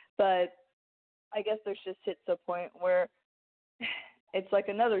 but I guess there's just hits a point where it's like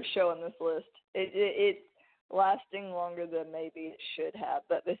another show on this list. It's lasting longer than maybe it should have,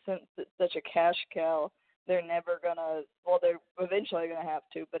 but since it's such a cash cow, they're never gonna. Well, they're eventually gonna have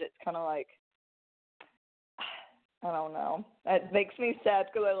to, but it's kind of like, I don't know. It makes me sad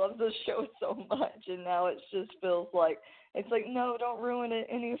because I love this show so much, and now it just feels like it's like, no, don't ruin it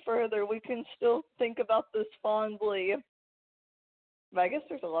any further. We can still think about this fondly. But I guess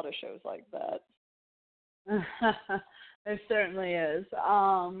there's a lot of shows like that. There certainly is.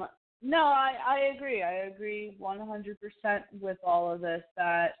 No, I agree. I agree 100% with all of this,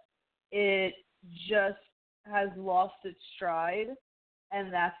 that it just has lost its stride,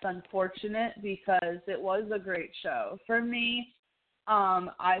 and that's unfortunate because it was a great show. For me,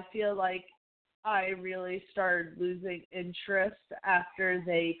 I feel like I really started losing interest after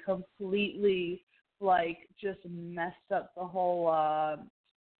they completely, like, just messed up the whole,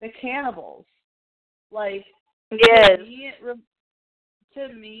 the cannibals. Like, yes. To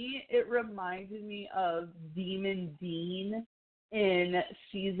me, it reminded me of Demon Dean in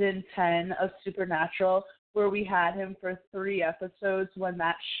season 10 of Supernatural, where we had him for 3 episodes when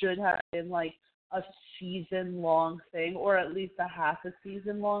that should have been like a season-long thing, or at least a half a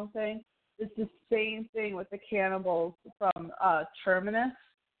season-long thing. It's the same thing with the cannibals from Terminus.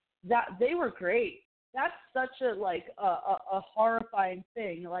 That they were great. That's such a horrifying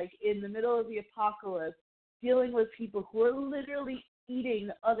thing. Like, in the middle of the apocalypse, dealing with people who are literally eating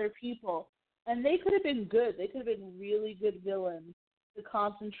other people. And they could have been good. They could have been really good villains to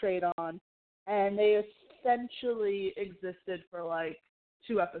concentrate on. And they essentially existed for like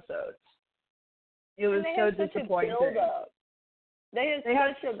 2 episodes. It was so disappointing. They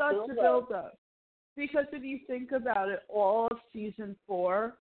had such a build-up. Because if you think about it, all of season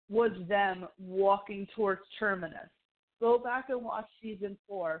 4 was them walking towards Terminus. Go back and watch season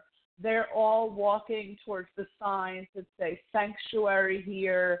 4. They're all walking towards the signs that say sanctuary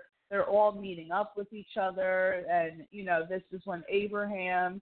here. They're all meeting up with each other. And, this is when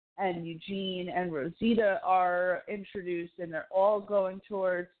Abraham and Eugene and Rosita are introduced, and they're all going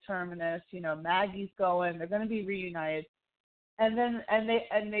towards Terminus. Maggie's going. They're going to be reunited. And then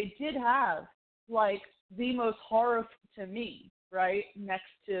they did have, like, the most horror to me, right,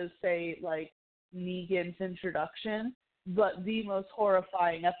 next to, say, like, Negan's introduction, but the most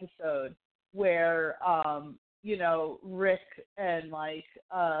horrifying episode where, Rick and, like,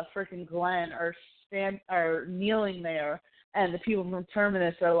 freaking Glenn are kneeling there, and the people from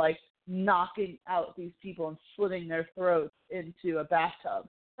Terminus are, like, knocking out these people and slitting their throats into a bathtub.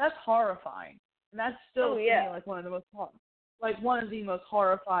 That's horrifying. And that's still, to me, like, one of the most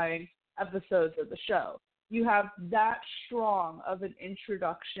horrifying episodes of the show. You have that strong of an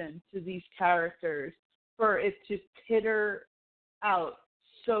introduction to these characters for it to peter out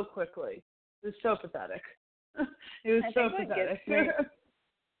so quickly. It was so pathetic. It was so pathetic.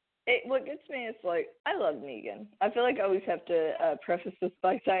 What gets me is, like, I love Negan. I feel like I always have to preface this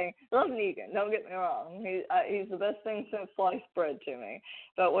by saying, I love Negan, don't get me wrong. He's the best thing since sliced bread to me.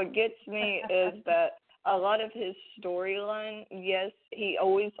 But what gets me is that a lot of his storyline, yes, he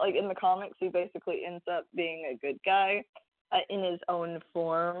always, like, in the comics, he basically ends up being a good guy in his own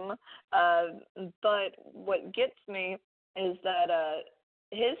form. But what gets me is that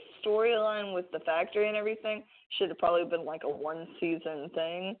his storyline with the factory and everything should have probably been like a 1-season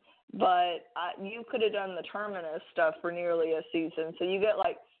thing. But you could have done the Terminus stuff for nearly a season. So you get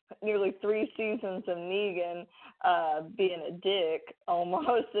like nearly 3 seasons of Negan being a dick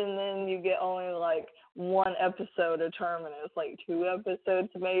almost, and then you get only like 1 episode of Terminus, like 2 episodes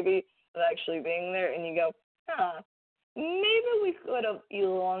maybe of actually being there, and you go, maybe we could have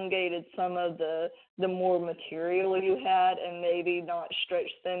elongated some of the more material you had and maybe not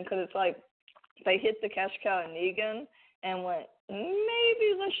stretched them, because it's like they hit the cash cow in Negan and went,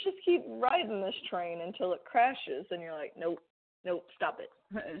 maybe let's just keep riding this train until it crashes, and you're like, nope, stop it.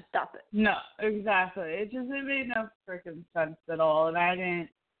 No, exactly. It made no freaking sense at all, and I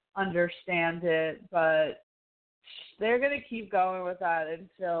understand it, but they're going to keep going with that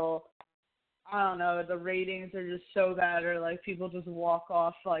until, I don't know, the ratings are just so bad, or like people just walk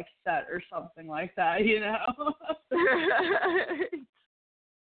off like set or something like that, you know?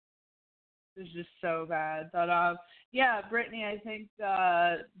 It's just so bad. But yeah, Brittany, I think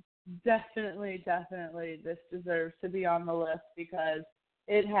definitely this deserves to be on the list because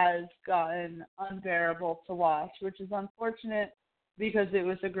it has gotten unbearable to watch, which is unfortunate because it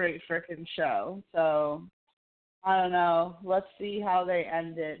was a great frickin' show. So I don't know. Let's see how they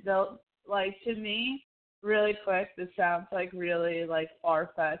end it. They'll, like, to me, really quick, this sounds like really like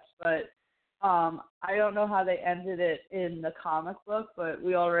far-fetched, but I don't know how they ended it in the comic book, but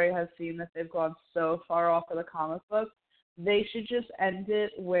we already have seen that they've gone so far off of the comic book. They should just end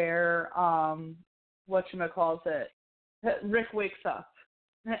it where whatchamacallit, Rick wakes up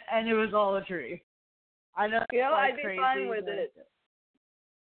and it was all a dream. I know. You know, like I'd be crazy, fine with it.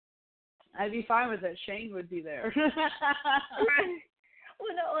 I'd be fine with it. Shane would be there. Right.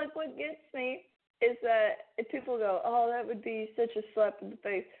 Well, no, like what gets me is that if people go, "Oh, that would be such a slap in the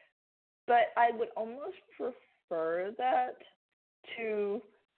face," but I would almost prefer that to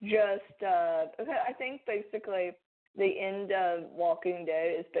just. Okay, I think basically the end of Walking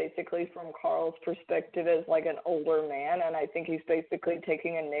Dead is basically from Carl's perspective as like an older man, and I think he's basically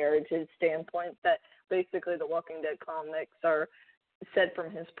taking a narrative standpoint that basically the Walking Dead comics are said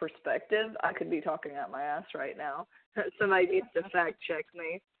from his perspective. I could be talking out my ass right now. Somebody needs to fact check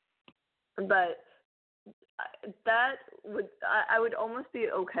me. But that would, I would almost be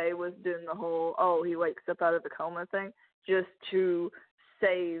okay with doing the whole, oh, he wakes up out of the coma thing, just to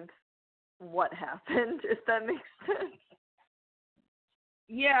save what happened, if that makes sense.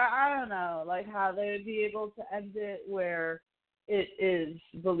 Yeah, I don't know, like how they would be able to end it where it is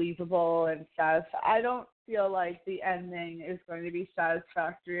believable and satisfying. I don't feel like the ending is going to be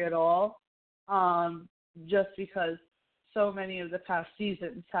satisfactory at all, just because so many of the past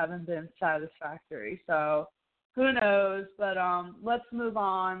seasons haven't been satisfactory. So who knows? But let's move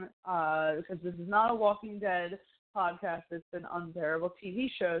on because this is not a Walking Dead podcast. It's an Unbearable TV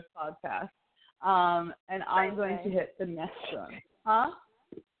Shows podcast. And I'm going to hit the next one. Huh?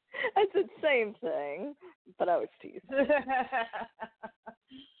 It's the same thing, but I was teased.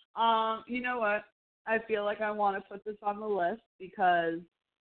 You know what? I feel like I want to put this on the list because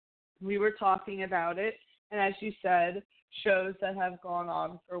we were talking about it, and as you said, shows that have gone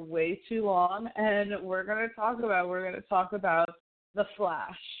on for way too long, and we're going to talk about The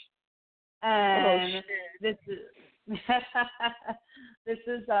Flash. And this is this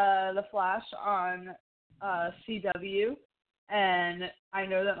is The Flash on CW. And I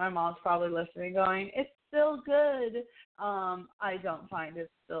know that my mom's probably listening going, it's still good. I don't find it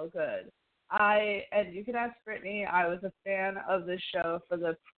still good. And you can ask Brittany, I was a fan of this show for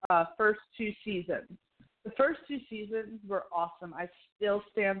the first two seasons. The first two seasons were awesome. I still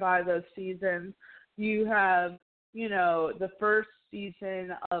stand by those seasons. You have, the first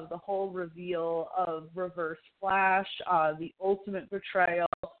season of the whole reveal of Reverse Flash, the ultimate betrayal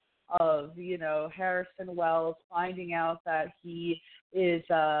of, Harrison Wells finding out that he is,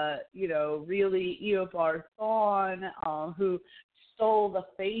 really Eobard Thawne, who stole the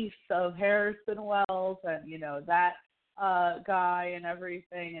face of Harrison Wells and, that guy and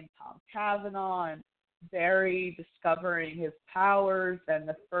everything, and Tom Cavanaugh and Barry discovering his powers and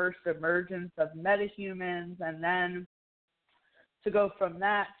the first emergence of metahumans, and then to go from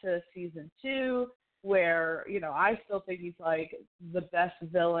that to season 2, where, I still think he's, like, the best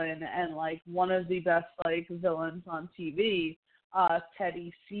villain and, like, one of the best, like, villains on TV,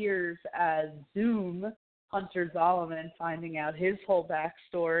 Teddy Sears as Zoom, Hunter Zolomon, finding out his whole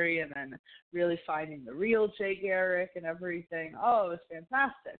backstory and then really finding the real Jay Garrick and everything. Oh, it was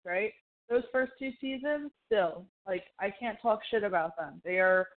fantastic, right? Those first two seasons, still, like, I can't talk shit about them. They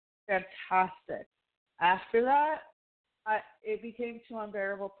are fantastic. After that, it became too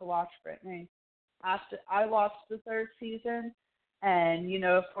unbearable to watch, Brittany. After I watched the third season, and,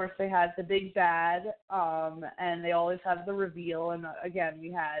 of course, they had the big bad, and they always have the reveal. And, again,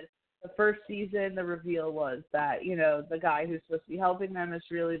 we had the first season, the reveal was that, the guy who's supposed to be helping them is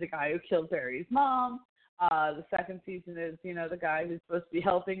really the guy who killed Barry's mom. The second season is, the guy who's supposed to be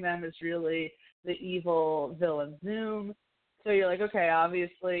helping them is really the evil villain Zoom. So you're like, okay,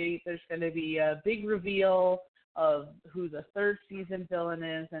 obviously there's going to be a big reveal of who the third season villain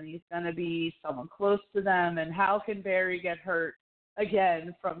is, and he's going to be someone close to them, and how can Barry get hurt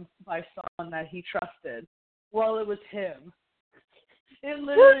again by someone that he trusted? Well, it was him. It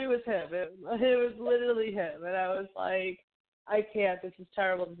literally was him. It was literally him, and I was like, I can't. This is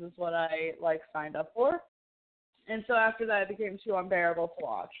terrible. This is what I, signed up for. And so after that, it became too unbearable to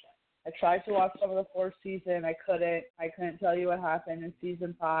watch. I tried to watch some of the fourth season. I couldn't. I couldn't tell you what happened in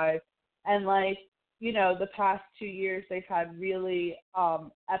season 5. And, like, you know, the past 2 years, they've had really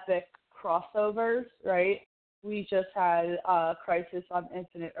epic crossovers, right? We just had Crisis on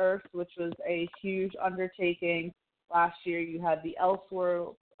Infinite Earths, which was a huge undertaking. Last year, you had the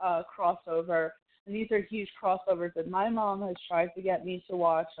Elseworlds crossover. And these are huge crossovers. And my mom has tried to get me to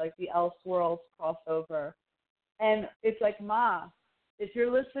watch, like, the Elseworlds crossover. And it's like, Ma, if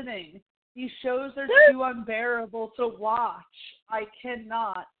you're listening, these shows are too unbearable to watch. I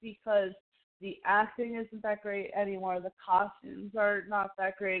cannot, because the acting isn't that great anymore. The costumes are not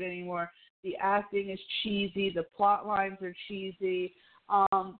that great anymore. The acting is cheesy. The plot lines are cheesy.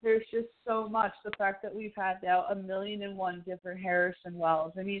 There's just so much. The fact that we've had now 1,000,001 different Harrison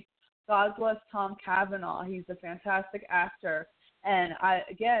Wells. I mean, God bless Tom Cavanaugh. He's a fantastic actor. And I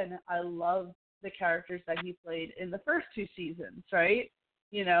love the characters that he played in the first 2 seasons, right?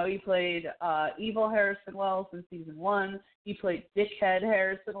 You know, he played evil Harrison Wells in season 1. He played dickhead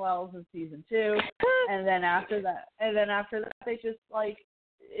Harrison Wells in season 2. And then after that, they just, like,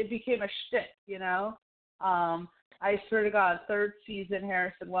 it became a shtick, you know? I swear to God, 3rd season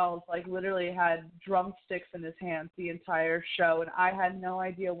Harrison Wells, like, literally had drumsticks in his hands the entire show, and I had no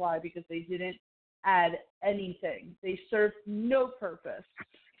idea why, because they didn't add anything. They served no purpose.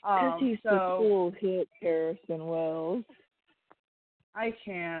 Because he's the cool hit Harrison Wells. I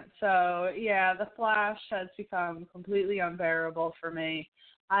can't. So, yeah, The Flash has become completely unbearable for me.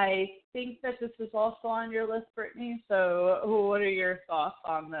 I think that this is also on your list, Brittany, so what are your thoughts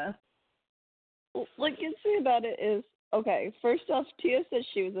on this? What gets me about it is, okay, first off, Tia said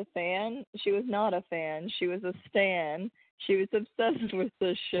she was a fan. She was not a fan. She was a stan. She was obsessed with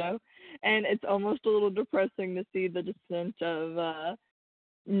this show. And it's almost a little depressing to see the descent of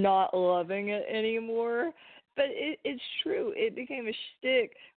not loving it anymore. But it's true. It became a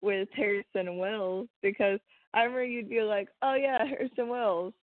shtick with Harrison Wells, because I remember you'd be like, oh, yeah, Harrison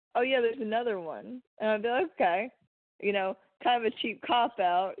Wells. Oh, yeah, there's another one. And I'd be like, okay. You know, kind of a cheap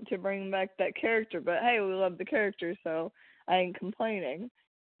cop-out to bring back that character. But, hey, we love the character, so I ain't complaining.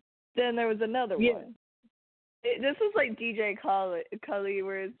 Then there was another one. This was like DJ Khaled,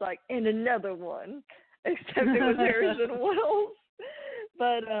 where it's like, and another one. Except it was Harrison Wells.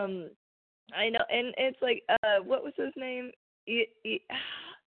 But, I know, and it's like, what was his name?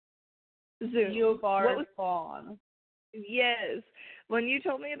 Zoom. Eobard Vaughn. Yes. When you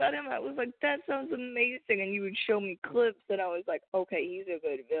told me about him, I was like, that sounds amazing. And you would show me clips, and I was like, okay, he's a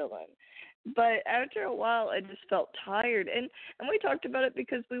good villain. But after a while, I just felt tired. And we talked about it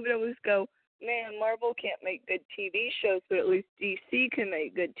because we would always go, man, Marvel can't make good TV shows, but at least DC can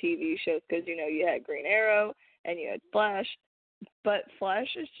make good TV shows, because, you know, you had Green Arrow and you had Flash. But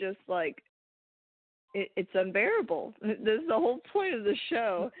Flash is just like, it's unbearable. This is the whole point of the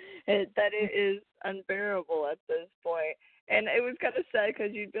show, that it is unbearable at this point. And it was kind of sad,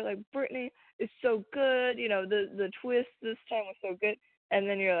 because you'd be like, Brittany is so good. You know, the twist this time was so good. And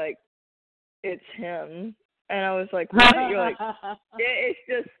then you're like, it's him. And I was like, what? You're like, it's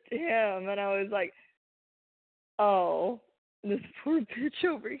just him. And I was like, oh, this poor bitch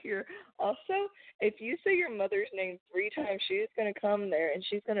over here. Also, if you say your mother's name 3 times, she's going to come there and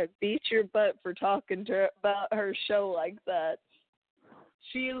she's going to beat your butt for talking to her about her show like that.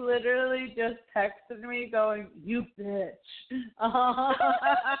 She literally just texted me going, you bitch. I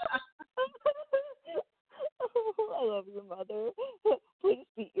love your mother. Please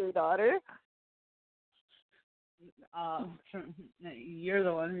beat your daughter. You're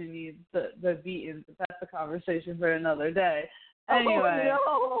the one who needs the beatings. That's a conversation for another day. Anyway.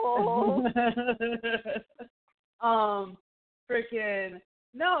 Oh, no.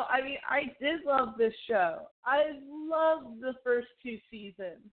 No, I mean, I did love this show. I loved the first 2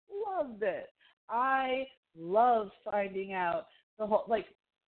 seasons. Loved it. I loved finding out the whole, like,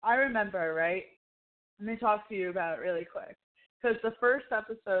 I remember, right? Let me talk to you about it really quick. Because the first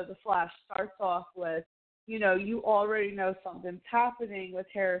episode, The Flash, starts off with, you know, you already know something's happening with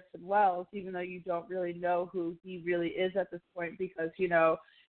Harrison Wells, even though you don't really know who he really is at this point, because, you know,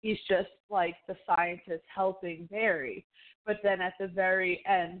 he's just like the scientist helping Barry. But then at the very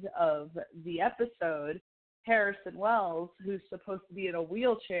end of the episode, Harrison Wells, who's supposed to be in a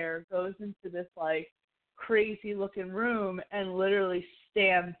wheelchair, goes into this, like, crazy-looking room and literally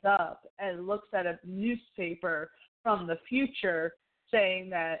stands up and looks at a newspaper from the future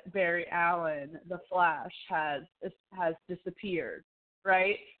saying that Barry Allen, the Flash, has disappeared,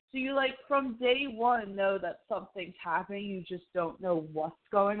 right? So you, like, from day one know that something's happening. You just don't know what's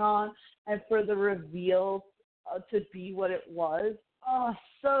going on. And for the reveal to be what it was, oh,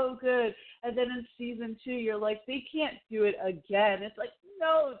 so good. And And then in season 2, you're like, they can't do it again. It's like,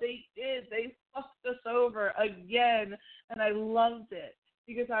 no, they did. They fucked us over again. And I loved it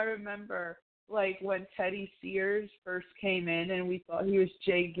because I remember, like, when Teddy Sears first came in and we thought he was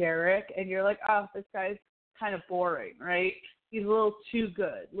Jay Garrick, and you're like, oh, this guy's kind of boring, right? He's a little too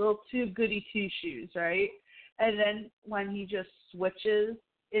good, a little too goody two-shoes, right? And then when he just switches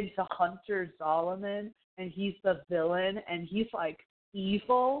into Hunter Zolomon and he's the villain and he's, like,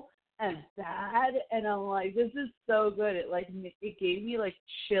 evil and bad, and I'm like, this is so good. It gave me, like,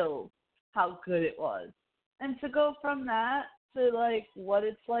 chills how good it was. And to go from that to, like, what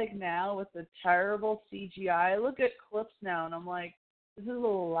it's like now with the terrible CGI, I look at clips now and I'm like, this is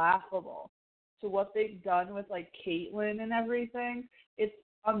laughable. To what they've done with, like, Caitlyn and everything, it's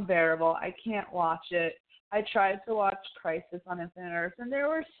unbearable. I can't watch it. I tried to watch Crisis on Infinite Earths, and there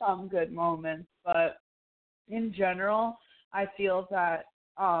were some good moments, but in general, I feel that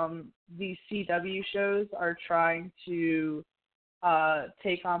these CW shows are trying to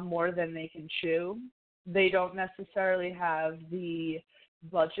take on more than they can chew. They don't necessarily have the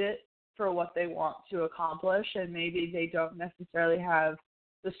budget for what they want to accomplish, and maybe they don't necessarily have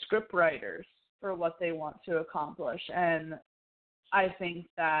the script writers for what they want to accomplish. And I think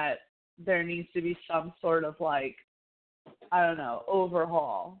that there needs to be some sort of, like, I don't know,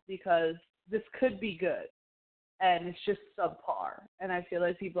 overhaul, because this could be good and it's just subpar. And I feel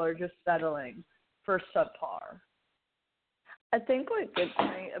like people are just settling for subpar. I think what gets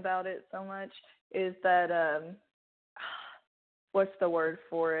me about it so much is that, what's the word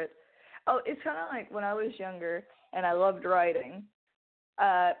for it? Oh, it's kind of like when I was younger and I loved writing.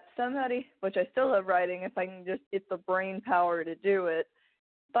 Somebody, which I still love writing if I can just get the brain power to do it.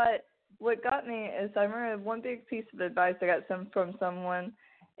 But what got me is I remember one big piece of advice I got from someone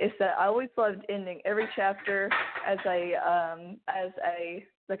is that I always loved ending every chapter as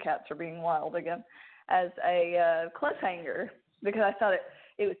the cats are being wild again, as a cliffhanger, because I thought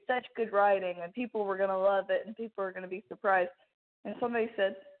it was such good writing and people were going to love it and people were going to be surprised. And somebody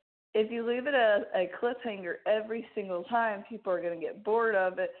said, if you leave it a cliffhanger every single time, people are going to get bored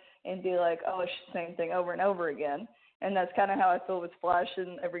of it and be like, oh, it's the same thing over and over again. And that's kind of how I feel with Flash.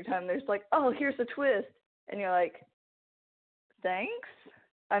 And every time there's like, oh, here's a twist. And you're like, thanks?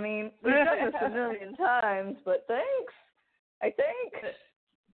 I mean, we've done this a million times, but thanks, I think.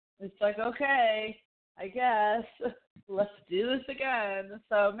 It's like, okay, I guess. Let's do this again.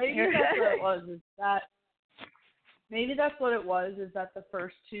 So maybe that's what it was, is that the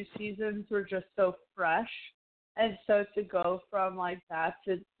first 2 seasons were just so fresh. And so to go from like that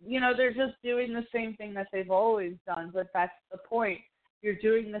to, they're just doing the same thing that they've always done, but that's the point. You're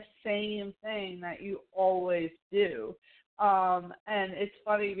doing the same thing that you always do. And it's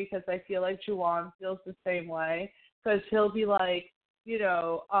funny because I feel like Juwan feels the same way, because he'll be like,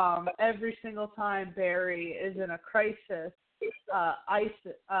 every single time Barry is in a crisis,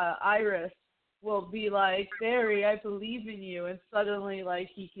 Iris will be like, Barry, I believe in you, and suddenly, like,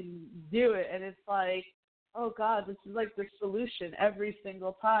 he can do it, and it's like, oh, God, this is, like, the solution every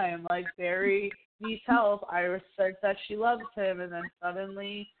single time. Like, Barry needs help, Iris says that she loves him, and then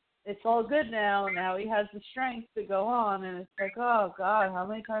suddenly it's all good now, and now he has the strength to go on, and it's like, oh, God, how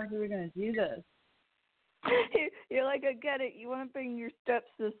many times are we going to do this? You're like, I get it. You want to bring your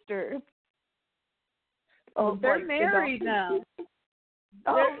stepsister. Oh, they're married now.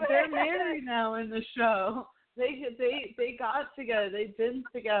 They're married now in the show. They got together. They've been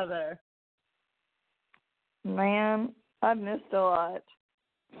together. Man, I missed a lot.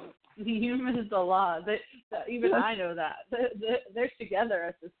 You missed a lot. Even I know that. They're together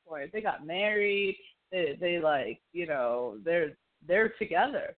at this point. They got married. They like, they're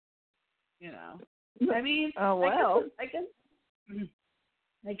together. I mean, oh wow. I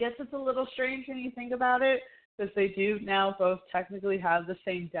guess it's a little strange when you think about it, because they do now both technically have the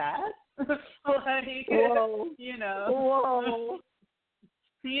same dad. Like, whoa. Whoa.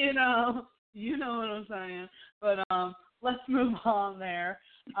 You know what I'm saying. But let's move on there.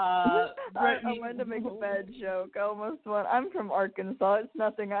 I wanted to make a bad joke. I almost went. I'm from Arkansas. It's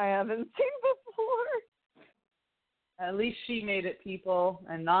nothing I haven't seen before. At least she made it, people,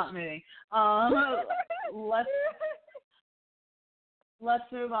 and not me.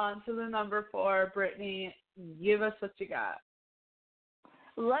 Let's move on to the number 4. Brittany, give us what you got.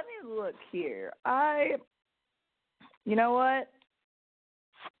 Let me look here. You know what?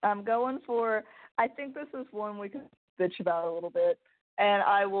 I'm going for, I think this is one we can bitch about a little bit, and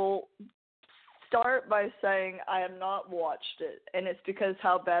I will start by saying I have not watched it, and it's because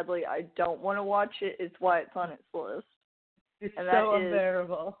how badly I don't want to watch it is why it's on its list. It's so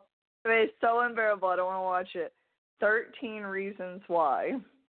unbearable. It's so unbearable. I don't want to watch it. 13 Reasons Why.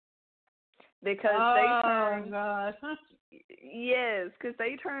 because they turned. God. Yes, because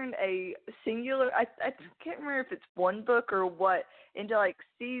they turned a singular. I can't remember if it's one book or what into like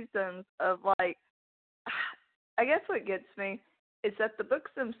seasons of like. I guess what gets me is that the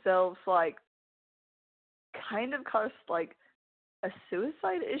books themselves like kind of caused like a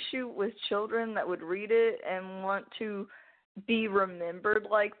suicide issue with children that would read it and want to be remembered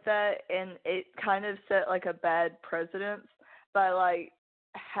like that, and it kind of set like a bad precedence by like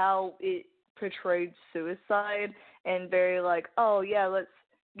how it portrayed suicide and very like, oh yeah, let's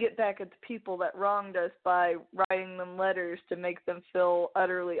get back at the people that wronged us by writing them letters to make them feel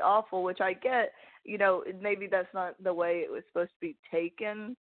utterly awful, which I get, maybe that's not the way it was supposed to be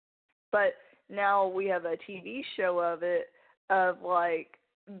taken, but now we have a TV show of it, of like,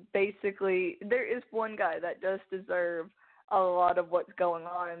 basically, there is one guy that does deserve a lot of what's going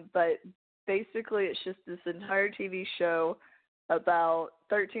on, but basically it's just this entire TV show about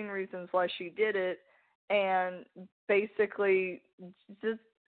 13 reasons why she did it, and basically just,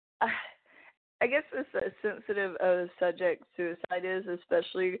 I guess it's a sensitive subject suicide is,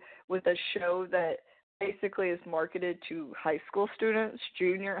 especially with a show that basically is marketed to high school students,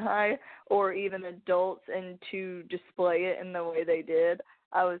 junior high, or even adults, and to display it in the way they did.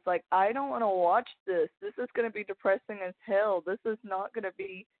 I was like, I don't want to watch this. This is going to be depressing as hell. This is not going to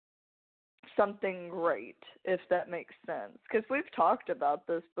be something great, if that makes sense. Because we've talked about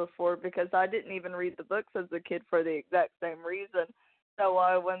this before, because I didn't even read the books as a kid for the exact same reason.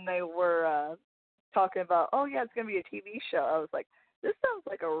 So when they were talking about, oh yeah, it's going to be a TV show, I was like, this sounds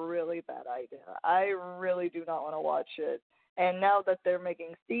like a really bad idea. I really do not want to watch it. And now that they're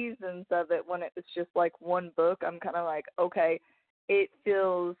making seasons of it when it was just like one book, I'm kind of like, okay, it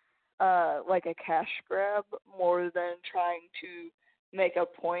feels like a cash grab more than trying to make a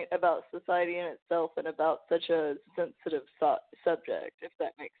point about society in itself and about such a sensitive subject, if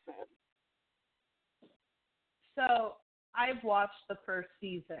that makes sense. So I've watched the first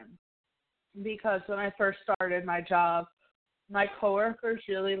season because when I first started my job, my coworkers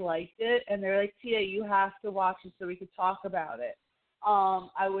really liked it, and they're like, Tia, you have to watch it so we could talk about it.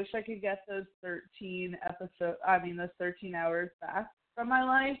 I wish I could get those 13 hours back from my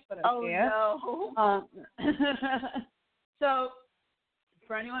life, but I can't. No. So,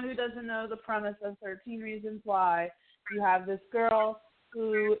 for anyone who doesn't know the premise of 13 Reasons Why, you have this girl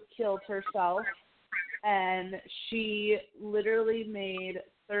who killed herself, and she literally made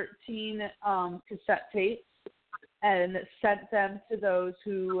 13 cassette tapes and sent them to those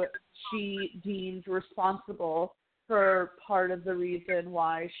who she deemed responsible for part of the reason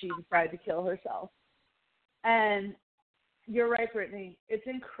why she decided to kill herself. And you're right, Brittany. It's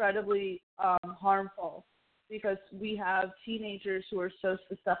incredibly harmful because we have teenagers who are so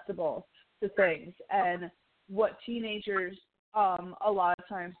susceptible to things. And what teenagers a lot of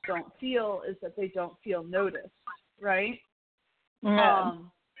times don't feel is that they don't feel noticed, right? Yeah.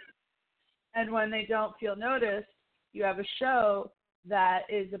 And when they don't feel noticed, you have a show that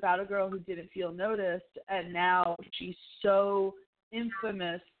is about a girl who didn't feel noticed, and now she's so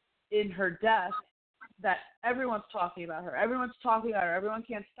infamous in her death that everyone's talking about her. Everyone's talking about her. Everyone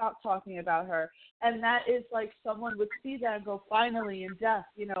can't stop talking about her. And that is like someone would see that and go, finally, in death,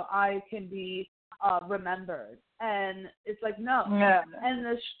 I can be remembered. And it's like, no. Yeah.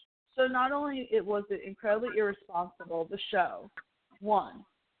 And so not only was it incredibly irresponsible, the show, one,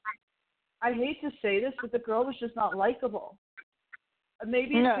 I hate to say this, but the girl was just not likable.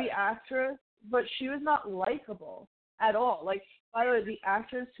 Maybe it's the actress, but she was not likable at all. Like, by the way, the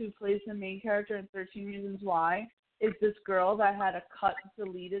actress who plays the main character in 13 Reasons Why is this girl that had a cut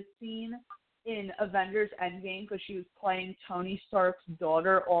deleted scene in Avengers Endgame because she was playing Tony Stark's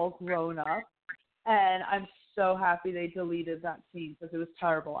daughter all grown up. And I'm so happy they deleted that scene because it was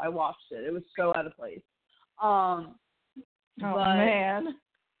terrible. I watched it. It was so out of place. Man.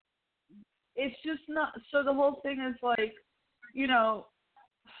 It's just not, so the whole thing is like,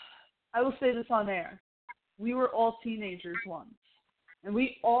 I will say this on air. We were all teenagers once, and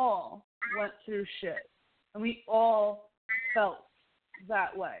we all went through shit, and we all felt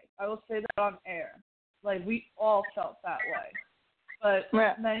that way. I will say that on air. Like, we all felt that way. But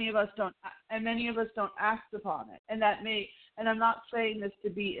many of us don't act upon it. And I'm not saying this to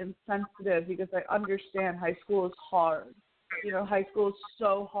be insensitive because I understand high school is hard. High school is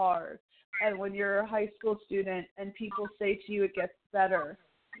so hard. And when you're a high school student and people say to you it gets better,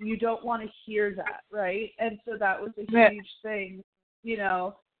 you don't want to hear that, right? And so that was a huge thing,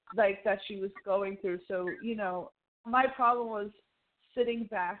 like that she was going through. So, my problem was sitting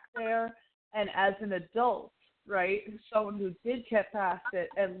back there and as an adult, right, someone who did get past it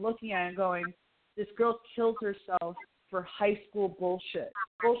and looking at it and going, this girl killed herself for high school bullshit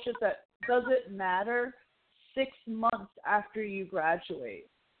that does it matter 6 months after you graduate?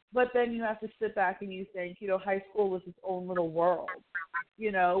 But then you have to sit back and you think, high school was its own little world,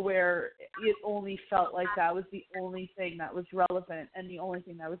 where it only felt like that was the only thing that was relevant and the only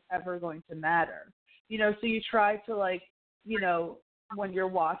thing that was ever going to matter. So you try to, like, when you're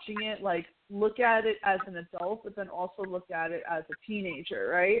watching it, like, look at it as an adult, but then also look at it as a teenager,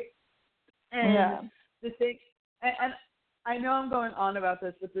 right? And the thing, and I know I'm going on about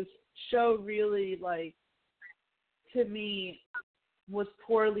this, but this show really, like, to me, was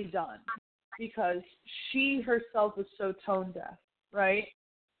poorly done because she herself was so tone deaf, right?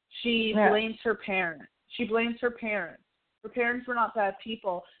 She blames her parents. Her parents were not bad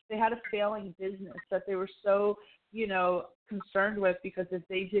people. They had a failing business that they were so, concerned with, because if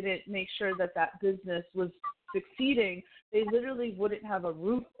they didn't make sure that that business was succeeding, they literally wouldn't have a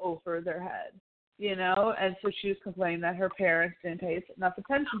roof over their head, And so she was complaining that her parents didn't pay enough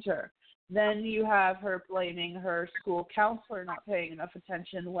attention to her. Then you have her blaming her school counselor not paying enough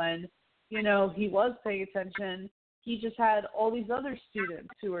attention when, he was paying attention. He just had all these other students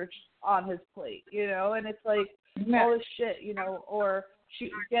who were on his plate, and it's like all this shit, or she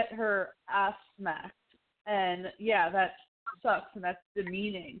get her ass smacked. And, that sucks and that's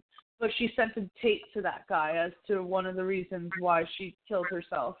demeaning. But she sent a tape to that guy as to one of the reasons why she killed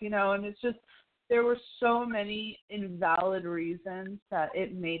herself, and it's just, there were so many invalid reasons that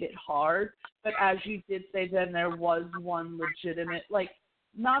it made it hard. But as you did say, then there was one legitimate, like,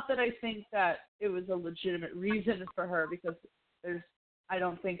 not that I think that it was a legitimate reason for her, because there's, I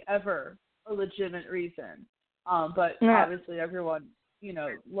don't think, ever a legitimate reason. But obviously everyone,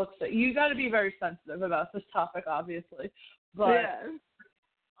 looks at, you got to be very sensitive about this topic, obviously. But,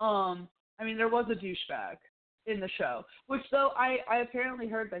 I mean, there was a douchebag in the show, which, though, I apparently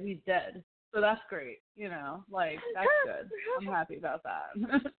heard that he's dead. So that's great, like, that's good. I'm happy about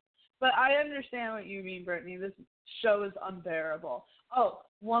that. But I understand what you mean, Brittany. This show is unbearable. Oh,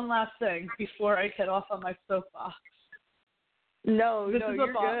 one last thing before I get off on my soapbox. No,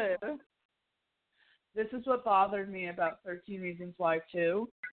 you're good. This is what bothered me about 13 Reasons Why 2,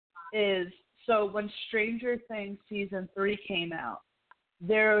 is, so when Stranger Things Season 3 came out,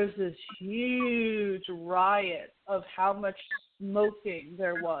 there was this huge riot of how much smoking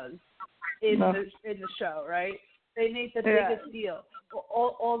there was in the show, right? They made the biggest deal.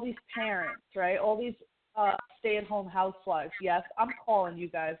 All these parents, right? All these stay-at-home housewives. Yes, I'm calling you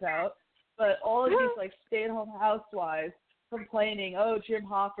guys out, but all of these, like, stay-at-home housewives complaining, oh, Jim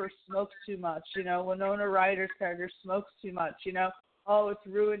Hopper smokes too much, Winona Ryder's character smokes too much, oh, it's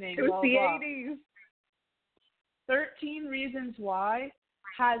ruining, it was blah, the blah. 80s. 13 Reasons Why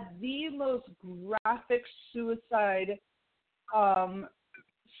had the most graphic suicide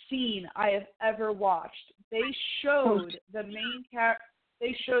scene I have ever watched. They showed the main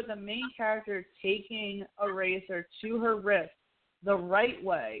character taking a razor to her wrist the right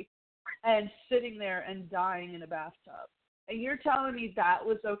way and sitting there and dying in a bathtub. And you're telling me that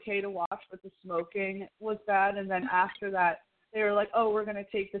was okay to watch, but the smoking was bad? And then after that, they were like, oh, we're going to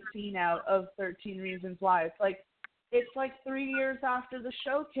take the scene out of 13 Reasons Why. It's like 3 years after the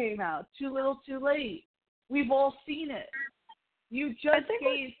show came out. Too little, too late. We've all seen it. You just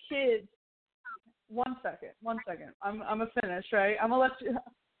gave kids. One second. I'm gonna finish, right? I'm gonna let you.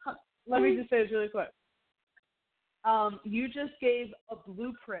 Let me just say this really quick. You just gave a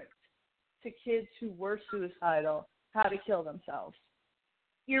blueprint to kids who were suicidal how to kill themselves.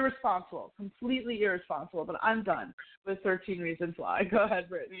 Irresponsible, completely irresponsible. But I'm done with 13 Reasons Why. Go ahead,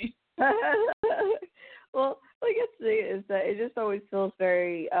 Brittany. Well, like I say, is that it just always feels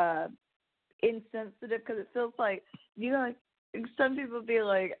very insensitive, because it feels like, some people be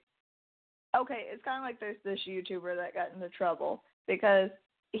like, okay, it's kind of like there's this YouTuber that got into trouble because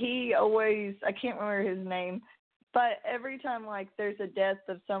he always, I can't remember his name, but every time, like, there's a death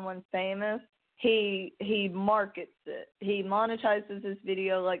of someone famous, he markets it. He monetizes his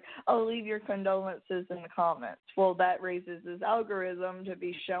video like, oh, leave your condolences in the comments. Well, that raises his algorithm to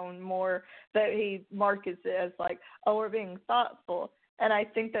be shown more, that he markets it as like, oh, we're being thoughtful. And I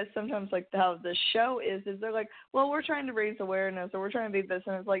think that sometimes, like, how the show is they're like, well, we're trying to raise awareness, or we're trying to be this.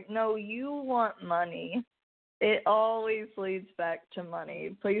 And it's like, no, you want money. It always leads back to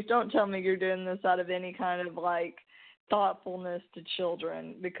money. Please don't tell me you're doing this out of any kind of, like, thoughtfulness to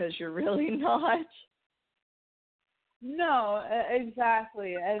children, because you're really not. No,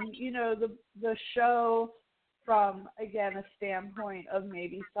 exactly. And, the show, from, again, a standpoint of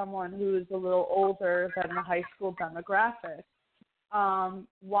maybe someone who is a little older than the high school demographic,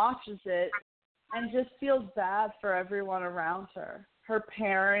 watches it and just feels bad for everyone around her. Her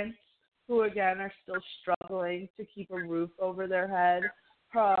parents, who, again, are still struggling to keep a roof over their head.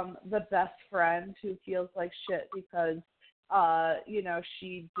 from the best friend who feels like shit because,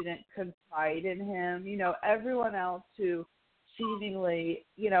 she didn't confide in him. Everyone else who seemingly,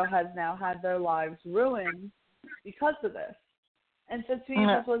 has now had their lives ruined because of this. And since me,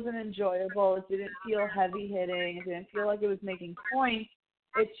 this wasn't enjoyable, it didn't feel heavy hitting, it didn't feel like it was making points,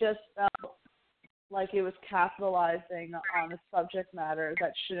 it just felt like it was capitalizing on a subject matter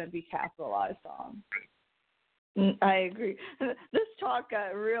that shouldn't be capitalized on. I agree. This talk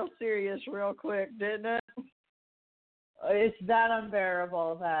got real serious real quick, didn't it? It's that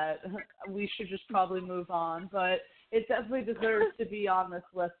unbearable that we should just probably move on, but it definitely deserves to be on this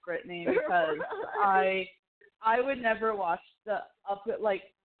list, Brittany, because I would never watch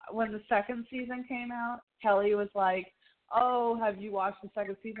when the second season came out, Kelly was like, "Oh, have you watched the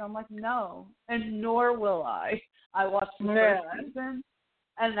second season?" I'm like, "No, and nor will I. I watched the first season,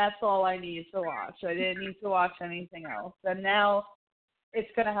 and that's all I need to watch. I didn't need to watch anything else." And now it's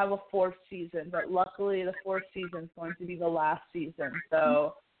going to have a fourth season, but luckily the fourth season is going to be the last season.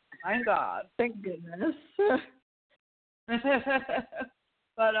 So, thank God. Thank goodness.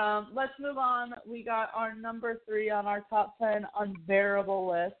 But let's move on. We got our number 3 on our top 10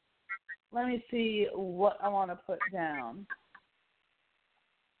 unbearable list. Let me see what I want to put down.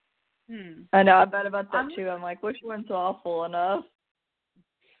 I know, I bet about that too. I'm like, which one's awful enough?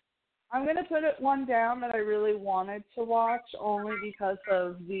 I'm going to put one down that I really wanted to watch only because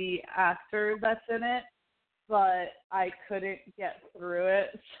of the actor that's in it, but I couldn't get through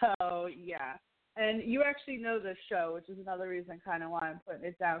it. So, yeah. And you actually know this show, which is another reason kind of why I'm putting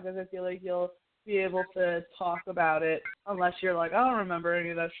it down, because I feel like you'll be able to talk about it unless you're like, I don't remember any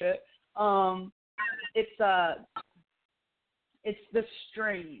of that shit. It's The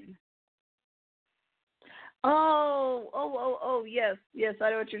Strain. Oh, yes, I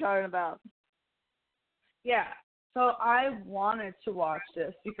know what you're talking about. Yeah, so I wanted to watch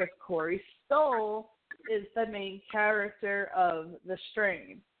this because Corey Stoll is the main character of The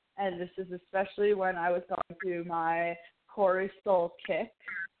Strain, and this is especially when I was going through my Corey Stoll kick,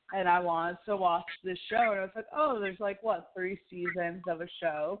 and I wanted to watch this show, and I was like, oh, there's 3 seasons of a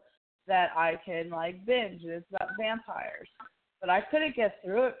show that I can binge, and it's about vampires, but I couldn't get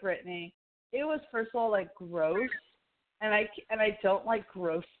through it, Brittany. It was, first of all, gross, and I don't like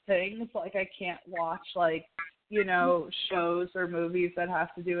gross things. I can't watch, shows or movies that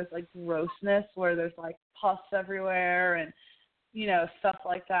have to do with, grossness, where there's, pus everywhere and, stuff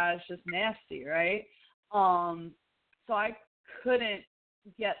like that. It's just nasty, right? So I couldn't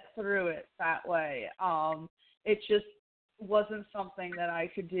get through it that way. It just wasn't something that I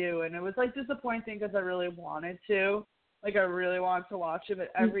could do, and it was, disappointing because I really wanted to. I really wanted to watch it,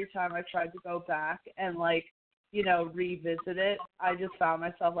 but every time I tried to go back and, revisit it, I just found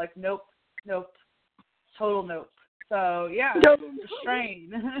myself nope, total nope. So, yeah, The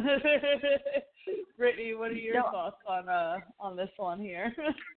Strain. Brittany, what are your thoughts on this one here?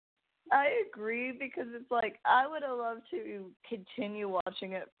 I agree, because it's I would have loved to continue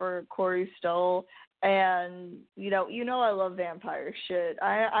watching it for Corey Stoll, and, I love vampire shit.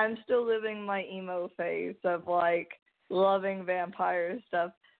 I'm still living my emo phase of, loving vampire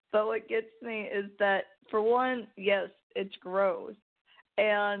stuff. But what gets me is that, for one, yes, it's gross.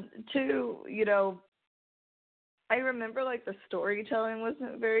 And two, I remember, the storytelling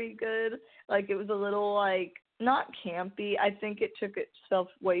wasn't very good. It was a little, not campy. I think it took itself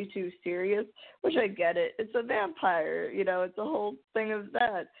way too serious, which I get it. It's a vampire, it's a whole thing of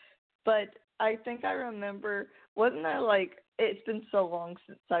that. But I think I remember, wasn't there, it's been so long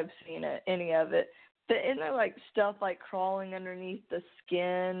since I've seen it, any of it, isn't there stuff crawling underneath the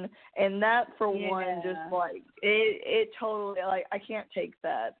skin, and that for one just it totally I can't take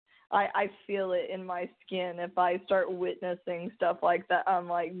that. I feel it in my skin if I start witnessing stuff like that. I'm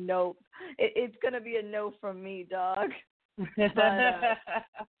like, nope, it's gonna be a no from me, dog. But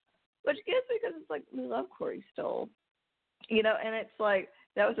which gets me, because it's we love Corey Stoll, and it's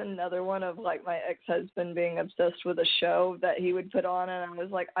that was another one of my ex-husband being obsessed with a show that he would put on, and I was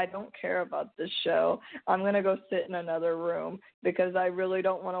like, I don't care about this show. I'm going to go sit in another room, because I really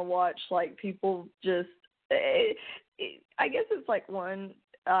don't want to watch people just I guess it's one,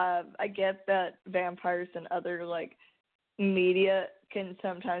 I get that vampires and other media can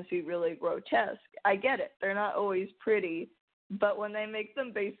sometimes be really grotesque. I get it. They're not always pretty, but when they make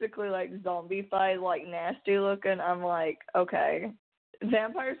them basically zombified, nasty looking, I'm like, okay.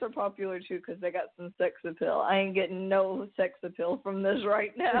 Vampires are popular too because they got some sex appeal. I ain't getting no sex appeal from this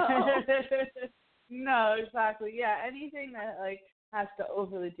right now. No, exactly. Yeah, anything that has to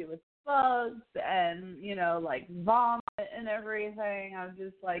overly do with bugs and vomit and everything, I'm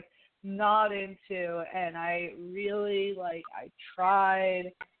just not into, and I really I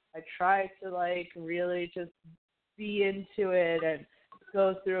tried to like really just be into it and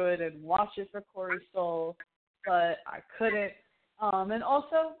go through it and watch it for Corey Stoll, but I couldn't. And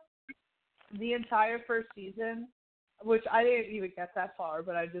also the entire first season, which I didn't even get that far,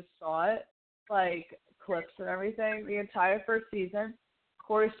 but I just saw it, like clips and everything. The entire first season,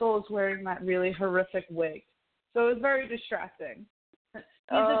 Corey Stoll is wearing that really horrific wig, so it was very distracting.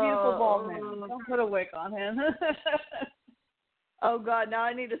 He's a beautiful bald man. Don't put a wig on him. Oh God! Now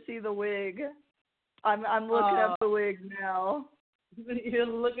I need to see the wig. I'm looking up the wig now. You're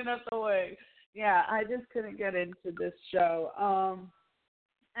looking up the wig. Yeah, I just couldn't get into this show.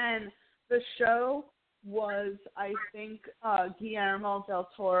 And the show was, I think, Guillermo del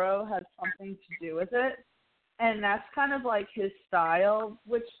Toro had something to do with it. And that's kind of like his style,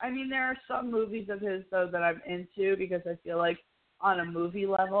 which, I mean, there are some movies of his, though, that I'm into because I feel like on a movie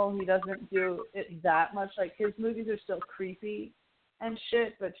level, he doesn't do it that much. Like, his movies are still creepy and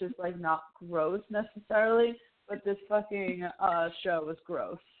shit, but just, like, not gross necessarily. But this fucking show was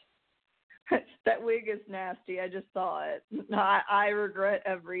gross. That wig is nasty. I just saw it. I regret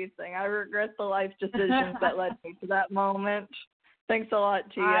everything. I regret the life decisions that led me to that moment. Thanks a lot,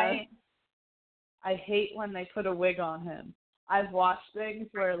 Tia. I hate when they put a wig on him. I've watched things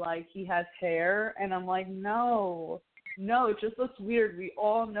where, like, he has hair, and I'm like, no, it just looks weird. We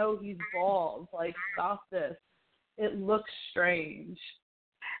all know he's bald. Like, stop this. It looks strange.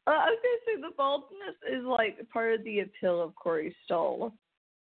 I was going to say the baldness is, like, part of the appeal of Corey Stoll.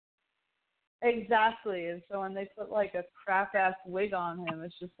 Exactly. And so when they put, like, a crap-ass wig on him,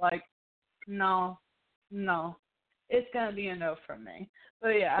 it's just like, no. It's going to be a no from me. But,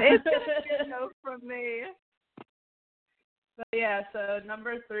 yeah. It's going to be a no from me. But, yeah, so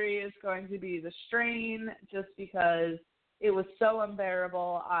number 3 is going to be The Strain, just because it was so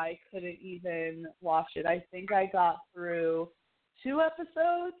unbearable I couldn't even watch it. I think I got through 2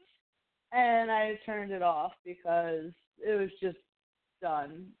 episodes, and I turned it off because it was just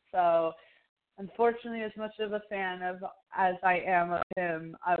done. So, unfortunately, as much of a fan of as I am of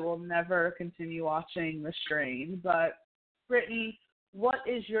him, I will never continue watching The Strain. But, Brittany, what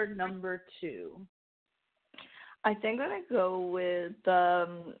is your number 2? I think I'm going to go with,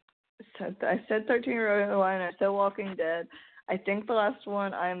 I said 13 Year Old Line, I said Walking Dead. I think the last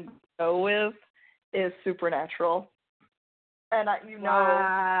one I'm going to go with is Supernatural. And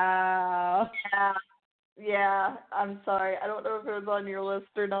Wow. Yeah, I'm sorry. I don't know if it was on your list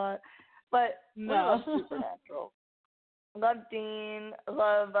or not, but no. I love Supernatural. Love Dean,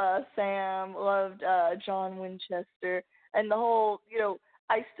 love Sam, loved John Winchester, and the whole,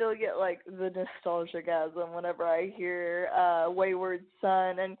 I still get, like, the nostalgia-gasm whenever I hear Wayward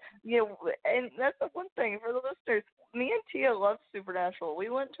Son, and that's the one thing for the listeners. Me and Tia love Supernatural. We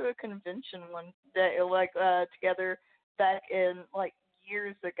went to a convention one day, together back in, like,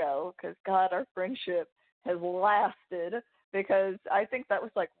 years ago, because, God, our friendship has lasted, because I think that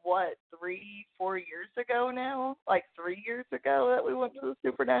was, like, 3-4 years ago now? Like, 3 years ago that we went to the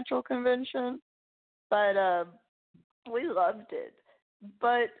Supernatural convention. But we loved it.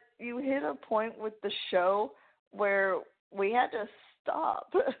 But you hit a point with the show where we had to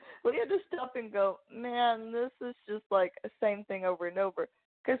stop. We had to stop and go, man, this is just like the same thing over and over.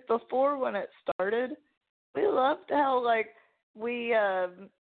 Because before, when it started, we loved how, like, we,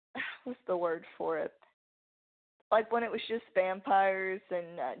 what's the word for it? Like, when it was just vampires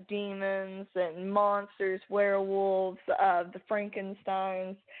and demons and monsters, werewolves, the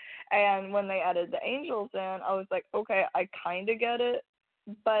Frankensteins. And when they added the angels in, I was like, okay, I kind of get it.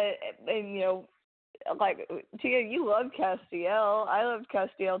 But, and, like, Tia, you love Castiel. I loved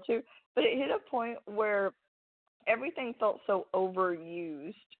Castiel, too. But it hit a point where everything felt so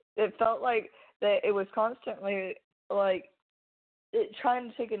overused. It felt like that it was constantly, like, trying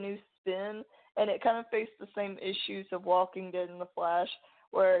to take a new spin. And it kind of faced the same issues of Walking Dead and The Flash,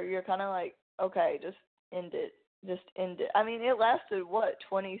 where you're kind of like, okay, just end it. Just end it. I mean, it lasted,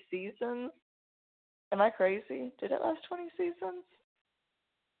 20 seasons? Am I crazy? Did it last 20 seasons?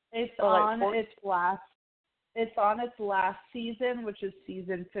 It's on its last season, which is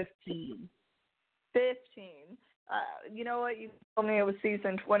season 15. 15. You know what? You told me it was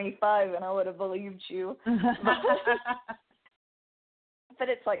season 25, and I would have believed you. But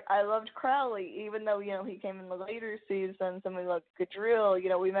it's like, I loved Crowley, even though, he came in the later seasons, and we loved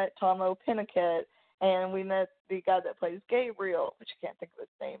Gadriel. We met Tomo Pennicott, and we met the guy that plays Gabriel, which I can't think of his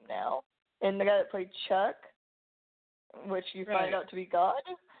name now, and the guy that played Chuck, which you find out to be God.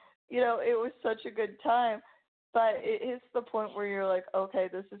 It was such a good time, but it hits the point where you're like, okay,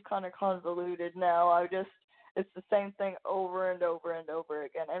 this is kind of convoluted now. it's the same thing over and over and over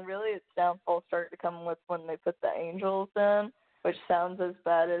again. And really, its downfall started to come with when they put the angels in, which sounds as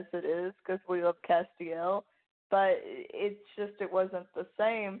bad as it is because we love Castiel, but it's just it wasn't the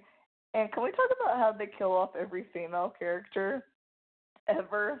same. And can we talk about how they kill off every female character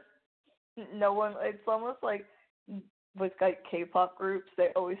ever? No one. It's almost like with like K-pop groups, they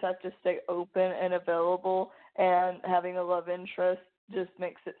always have to stay open and available, and having a love interest just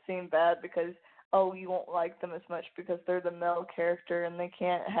makes it seem bad because, oh, you won't like them as much because they're the male character and they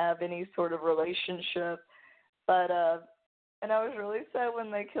can't have any sort of relationship. But and I was really sad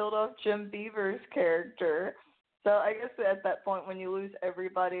when they killed off Jim Beaver's character. So I guess at that point, when you lose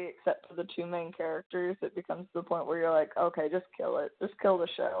everybody except for the two main characters, it becomes the point where you're like, okay, just kill it. Just kill the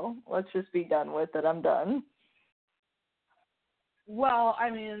show. Let's just be done with it. I'm done. Well, I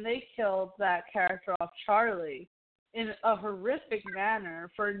mean, they killed that character off, Charlie, in a horrific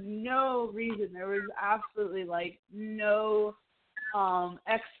manner for no reason. There was absolutely, like, no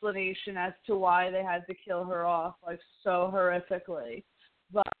explanation as to why they had to kill her off, like, so horrifically.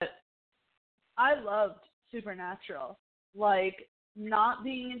 But I loved Supernatural. Like, not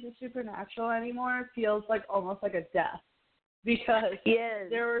being into Supernatural anymore feels like almost like a death, because yes.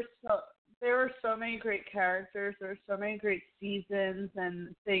 there were so many great characters, there were so many great seasons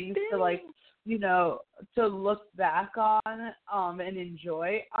and things to, like, you know, to look back on and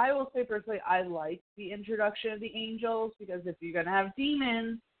enjoy. I will say personally, I like the introduction of the angels, because if you're going to have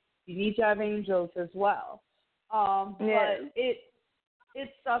demons, you need to have angels as well. But it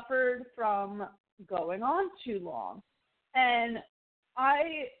suffered from going on too long. And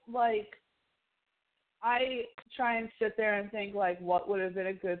I try and sit there and think, like, what would have been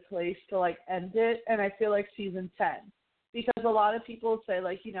a good place to, like, end it, and I feel like season 10. Because a lot of people say,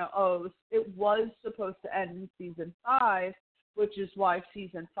 like, you know, oh, it was supposed to end in season 5, which is why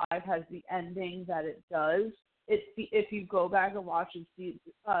season 5 has the ending that it does. If you go back and watch it,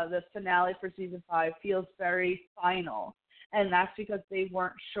 the finale for season 5 feels very final. And that's because they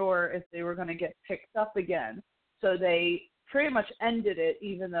weren't sure if they were going to get picked up again. So they pretty much ended it,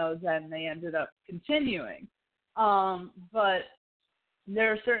 even though then they ended up continuing. But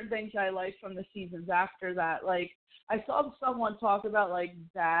there are certain things I like from the seasons after that. Like, I saw someone talk about, like,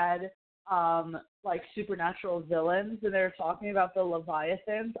 bad, like, supernatural villains, and they were talking about the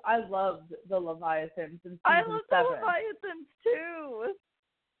Leviathans. I loved the Leviathans in season 7. I love the Leviathans, too.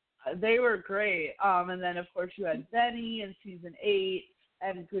 They were great. And then, of course, you had Benny in season 8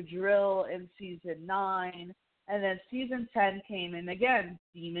 and Gadrill in season 9. And then season 10 came in again,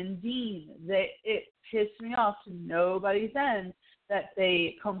 Demon Dean. It pissed me off to nobody's end that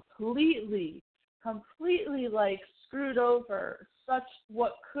they completely, like, screwed over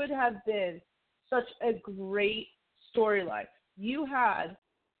what could have been such a great storyline. You had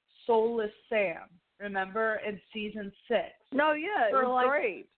Soulless Sam, remember, in season 6. No, yeah, it was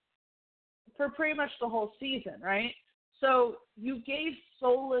great. For pretty much the whole season, right? So you gave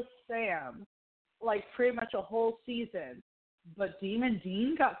Soulless Sam, like, pretty much a whole season, but Demon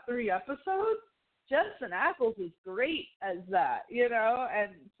Dean got 3 episodes? Jensen Ackles is great as that, you know?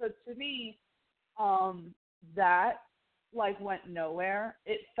 And so to me, that, like, went nowhere.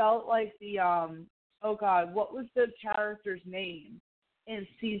 It felt like the, oh God, what was the character's name in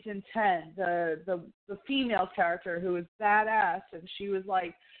season 10? The female character who was badass, and she was,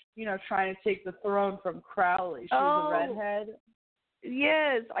 like, you know, trying to take the throne from Crowley. She was a redhead.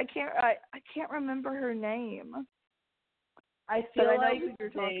 Yes, I can't remember her name. I feel like I know who you're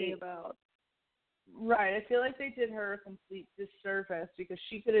talking about. Right, I feel like they did her a complete disservice because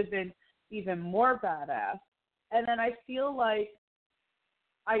she could have been even more badass. And then I feel like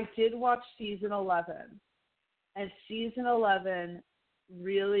I did watch season 11, and season 11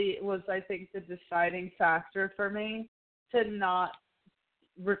 really was, I think, the deciding factor for me to not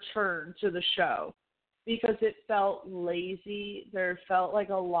return to the show, because it felt lazy. There felt like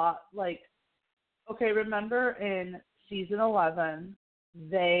a lot, like, okay, remember in season 11,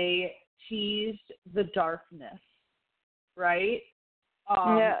 they teased the darkness, right?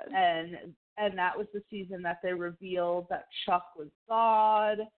 Yes. And that was the season that they revealed that Chuck was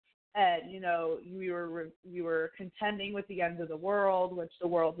God, and, you know, we were contending with the end of the world, which the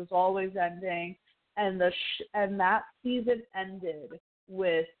world is always ending, and that season ended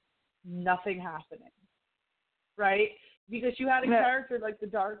with nothing happening, right? Because you had a character like the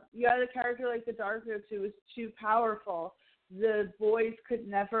Darkness who was too powerful. The boys could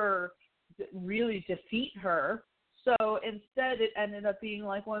never really defeat her. So instead, it ended up being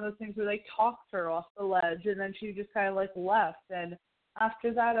like one of those things where they talked her off the ledge, and then she just kind of, like, left. And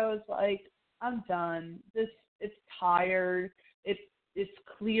after that, I was like, I'm done. It's tired. it's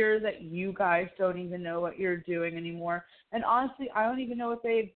clear that you guys don't even know what you're doing anymore. And honestly, I don't even know what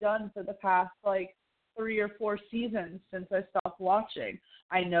they've done for the past, like, 3 or 4 seasons since I stopped watching.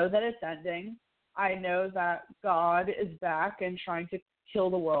 I know that it's ending. I know that God is back and trying to kill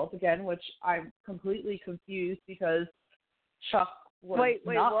the world again, which I'm completely confused because Chuck was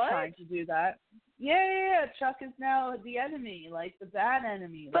not what? trying to do that. Yeah. Chuck is now the enemy, like the bad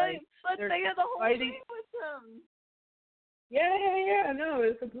enemy. But they had the whole fighting thing with him. Yeah. No,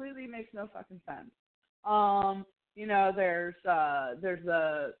 it completely makes no fucking sense. There's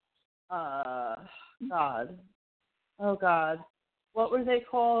a God. Oh God. What were they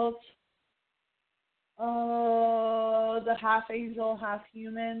called? Oh, the half angel, half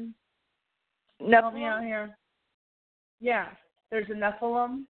human. Nephilim? Help me out here. Yeah. There's a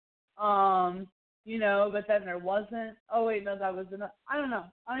Nephilim. But then there wasn't. Oh wait, no, that was enough. I don't know.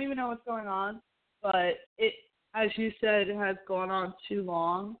 I don't even know what's going on. But it, as you said, it has gone on too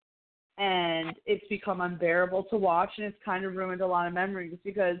long, and it's become unbearable to watch, and it's kind of ruined a lot of memories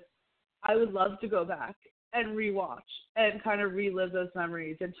because I would love to go back and rewatch and kind of relive those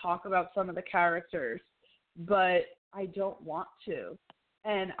memories and talk about some of the characters, but I don't want to.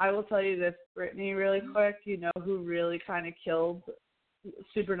 And I will tell you this, Brittany, really quick, you know who really kind of killed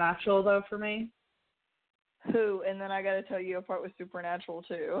Supernatural, though, for me? Who? And then I got to tell you a part with Supernatural,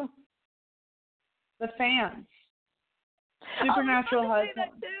 too. The fans. Supernatural has...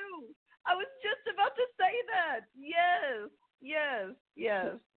 that too. I was just about to say that. Yes.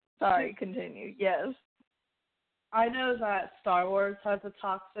 Sorry, continue. Yes. I know that Star Wars has a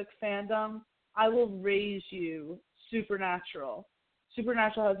toxic fandom. I will raise you Supernatural.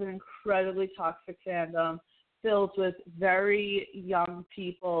 Supernatural has an incredibly toxic fandom filled with very young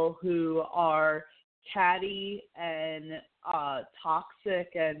people who are catty and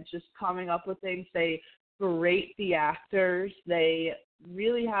toxic and just coming up with things. They berate the actors. They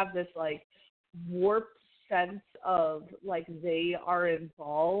really have this, like, warped sense of, like, they are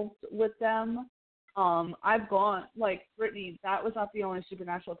involved with them. I've gone, like, Brittany, that was not the only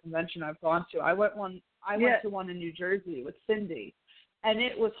Supernatural convention I've gone to. I went to one in New Jersey with Cindy, and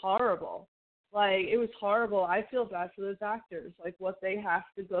it was horrible. Like, it was horrible. I feel bad for those actors, like, what they have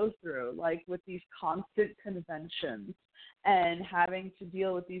to go through, like, with these constant conventions and having to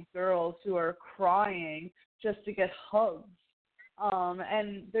deal with these girls who are crying just to get hugs.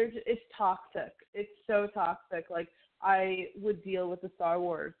 And it's toxic. It's so toxic. Like, I would deal with the Star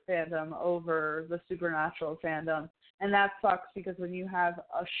Wars fandom over the Supernatural fandom. And that sucks because when you have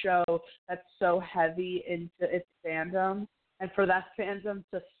a show that's so heavy into its fandom, and for that fandom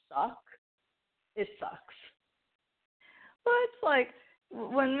to suck, it sucks. Well, it's like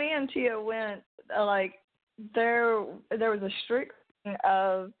when me and Tia went, like, there was a strict thing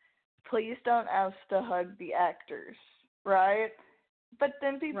of please don't ask to hug the actors, right? But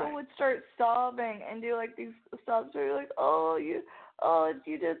then people would start sobbing and do, like, these sob stories, like, oh, you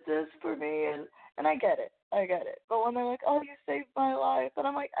did this for me, and I get it. But when they're like, oh, you saved my life, and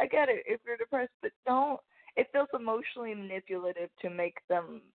I'm like, I get it if you're depressed, but don't. It feels emotionally manipulative to make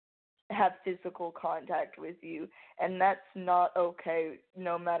them have physical contact with you, and that's not okay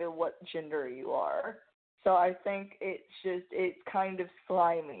no matter what gender you are. So I think it's kind of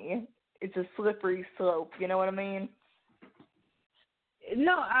slimy. It's a slippery slope, you know what I mean?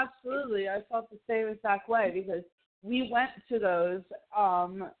 No, absolutely. I felt the same exact way because we went to those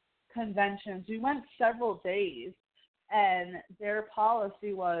conventions. We went several days, and their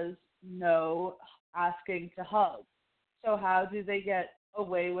policy was no asking to hug. So how do they get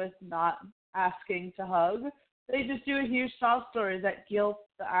away with not asking to hug? They just do a huge sob story that guilts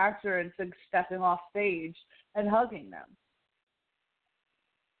the actor into stepping off stage and hugging them.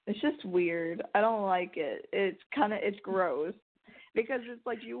 It's just weird. I don't like it. It's gross. Because it's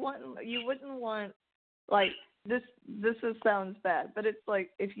like you wouldn't want, like, this sounds bad, but it's like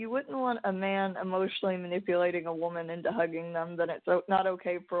if you wouldn't want a man emotionally manipulating a woman into hugging them, then it's not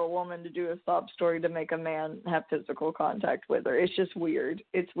okay for a woman to do a sob story to make a man have physical contact with her. It's just weird.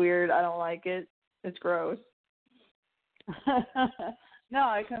 It's weird. I don't like it. It's gross. No,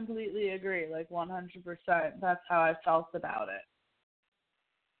 I completely agree. Like 100%. That's how I felt about it.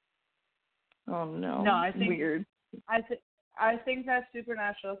 Oh no. No, I think weird. I think that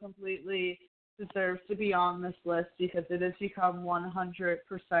Supernatural completely deserves to be on this list because it has become 100%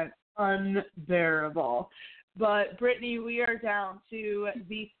 unbearable. But, Brittany, we are down to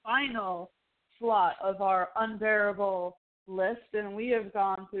the final slot of our unbearable list, and we have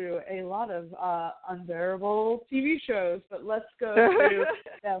gone through a lot of unbearable TV shows, but let's go through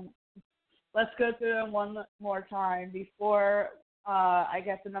them. Let's go through them one more time before I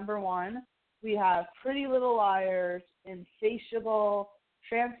get to number one. We have Pretty Little Liars, Insatiable,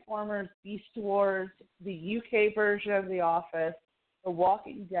 Transformers, Beast Wars, the UK version of The Office, The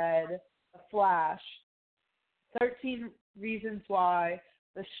Walking Dead, The Flash, 13 Reasons Why,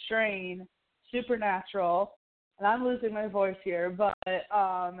 The Strain, Supernatural, and I'm losing my voice here, but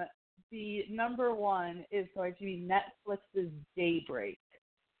the number one is going to be Netflix's Daybreak.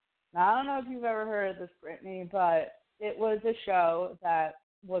 Now, I don't know if you've ever heard of this, Brittany, but it was a show that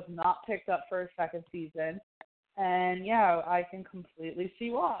was not picked up for a second season. And, yeah, I can completely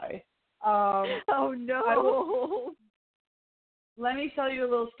see why. Oh, no. Let me tell you a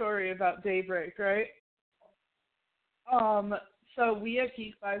little story about Daybreak, right? So we at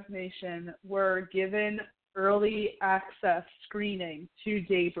Geek Vibes Nation were given early access screening to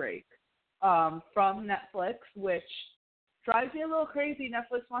Daybreak from Netflix, which drives me a little crazy.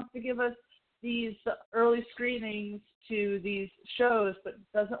 Netflix wants to give us these early screenings to these shows, but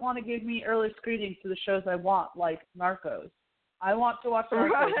doesn't want to give me early screenings to the shows I want, like Narcos. I want to watch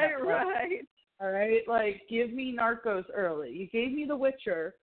Narcos. Right. All right? Like, give me Narcos early. You gave me The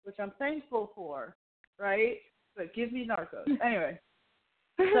Witcher, which I'm thankful for, right? But give me Narcos. Anyway,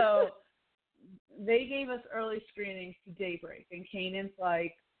 so they gave us early screenings to Daybreak, and Kanan's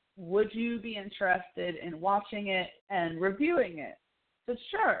like, would you be interested in watching it and reviewing it? I said,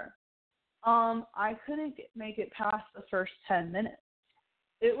 sure. I couldn't make it past the first 10 minutes.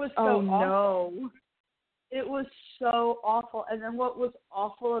 It was so awful. No. It was so awful. And then what was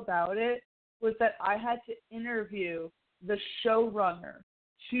awful about it was that I had to interview the showrunner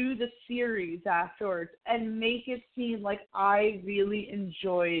to the series afterwards and make it seem like I really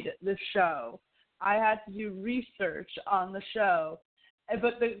enjoyed the show. I had to do research on the show.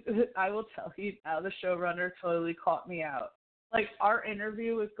 But I will tell you now, the showrunner totally caught me out. Like, our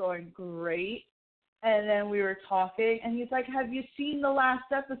interview was going great, and then we were talking, and he's like, have you seen the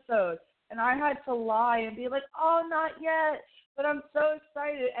last episode? And I had to lie and be like, oh, not yet, but I'm so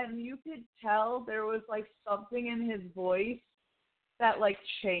excited. And you could tell there was, like, something in his voice that, like,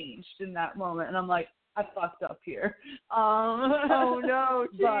 changed in that moment. And I'm like, I fucked up here. Oh, no,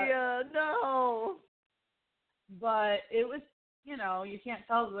 Tia, no. But it was, you know, you can't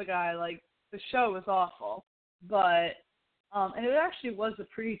tell the guy, like, the show was awful. But, and it actually was a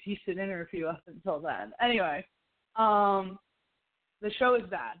pretty decent interview up until then. Anyway, the show is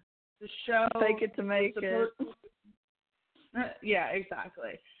bad. The show... Fake it to make it. Yeah,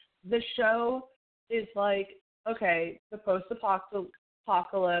 exactly. The show is like, okay, the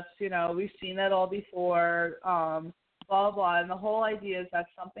post-apocalypse, you know, we've seen that all before, blah, blah, and the whole idea is that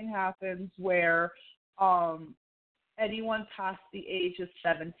something happens where anyone past the age of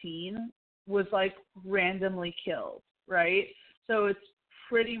 17 was, like, randomly killed, right? So it's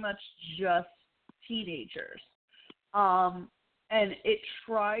pretty much just teenagers. And it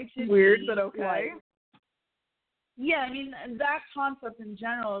tried to weird, be but okay. Like, yeah, I mean, that concept in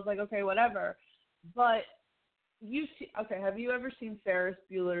general is like, okay, whatever. But have you ever seen Ferris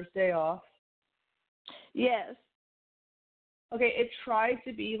Bueller's Day Off? Yes. Okay, it tried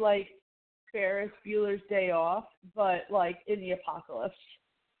to be like Ferris Bueller's Day Off, but like in the apocalypse.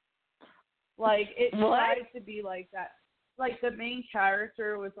 Like, it tried to be like that. Like, the main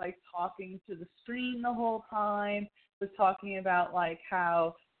character was like talking to the screen the whole time, was talking about like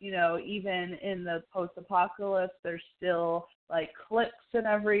how, you know, even in the post-apocalypse, there's still like clips and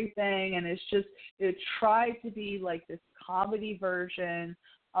everything, and it tried to be like this comedy version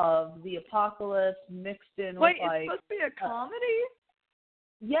of the apocalypse mixed in with like. Wait, it's supposed to be a comedy?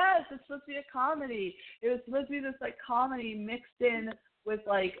 Yes, it's supposed to be a comedy. It was supposed to be this like comedy mixed in with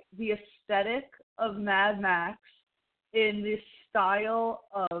like the aesthetic of Mad Max in the style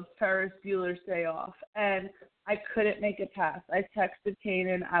of Ferris Bueller's Day Off, and I couldn't make it past. I texted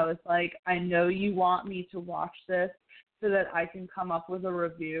Kanan. I was like, I know you want me to watch this so that I can come up with a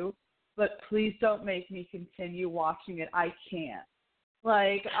review, but please don't make me continue watching it. I can't.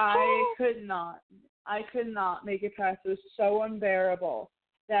 Like, I could not make it past. It was so unbearable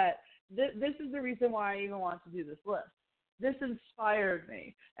that this is the reason why I even want to do this list. This inspired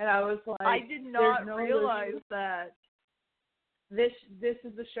me, and I was like, I did not realize that. This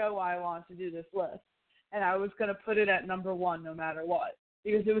is the show why I want to do this list. And I was going to put it at number one no matter what,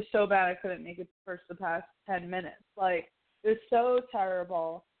 because it was so bad I couldn't make it first the past 10 minutes. Like, it was so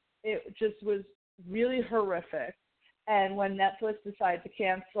terrible. It just was really horrific. And when Netflix decided to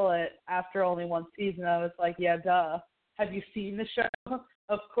cancel it after only one season, I was like, yeah, duh. Have you seen the show?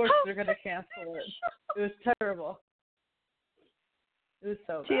 Of course they're going to cancel it. It was terrible. It was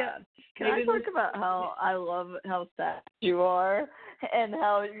so bad. Can I talk about how I love how sad you are and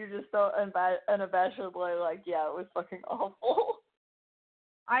how you're just so unabashedly like, yeah, it was fucking awful.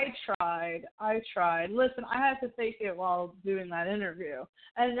 I tried. Listen, I had to fake it while doing that interview.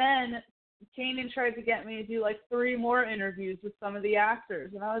 And then Kanan tried to get me to do like 3 more interviews with some of the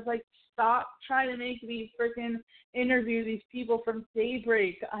actors. And I was like, stop trying to make me freaking interview these people from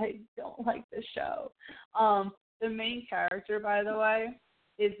Daybreak. I don't like this show. The main character, by the way,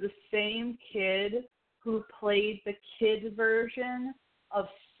 is the same kid who played the kid version of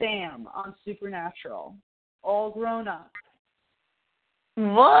Sam on Supernatural. All grown up.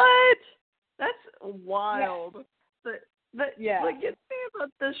 What? That's wild. Yeah. What gets me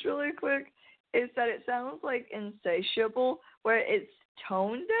about this really quick is that it sounds like Insatiable, where it's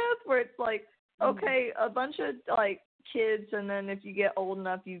tone deaf, where it's like, okay, a bunch of like kids, and then if you get old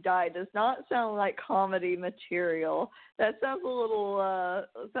enough, you die. Does not sound like comedy material. That sounds a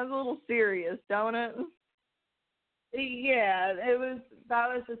little serious, don't it? Yeah, that was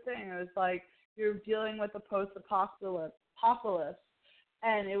the thing. It was like you're dealing with a post-apocalypse,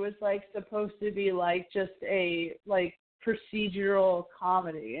 and it was like supposed to be like just a like procedural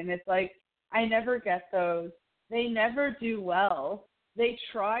comedy, and it's like I never get those. They never do well. They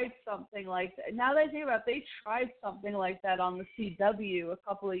tried something like that. Now that I think about it, they tried something like that on the CW a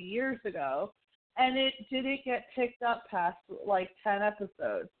couple of years ago, and it didn't get picked up past like 10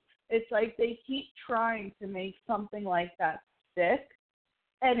 episodes. It's like they keep trying to make something like that stick,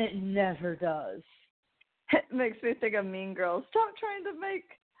 and it never does. It makes me think of Mean Girls. Stop trying to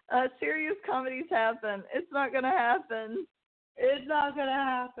make serious comedies happen. It's not going to happen. It's not going to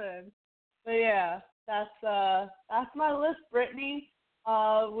happen. But yeah, that's my list, Brittany.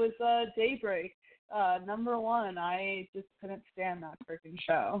 Was Daybreak, number 1. I just couldn't stand that freaking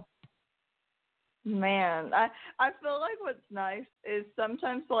show. Man, I feel like what's nice is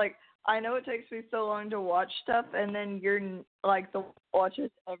sometimes, like, I know it takes me so long to watch stuff, and then you're, like, the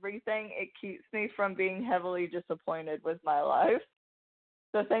watches everything. It keeps me from being heavily disappointed with my life.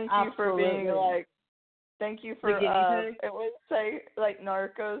 So thank you for being, like, thank you for, it would say, like,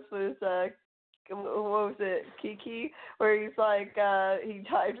 Narcos was, what was it, Kiki, where he's like, he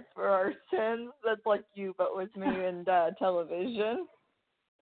died for our sins. That's like you, but with me and television.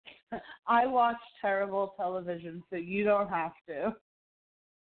 I watch terrible television, so you don't have to.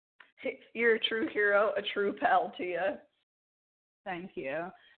 You're a true hero, a true pal to you. Thank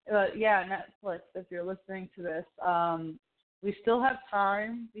you. Yeah, Netflix, if you're listening to this, we still have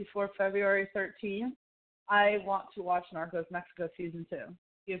time before February 13th. I want to watch Narcos Mexico Season 2.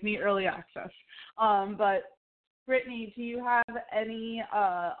 Give me early access. But, Brittany, do you have any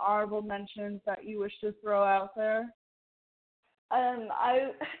honorable mentions that you wish to throw out there?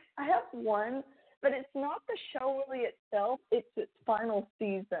 I have one, but it's not the show really itself. It's its final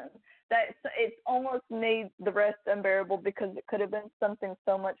season. It's almost made the rest unbearable because it could have been something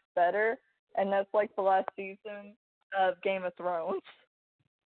so much better, and that's like the last season of Game of Thrones.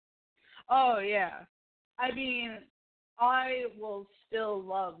 Oh, yeah. I mean, I will still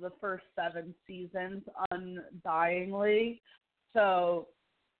love the first 7 seasons undyingly, so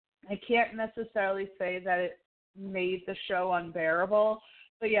I can't necessarily say that it made the show unbearable,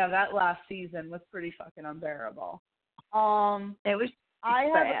 but yeah, that last season was pretty fucking unbearable. It was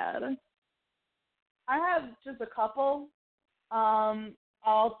bad. I have just a couple.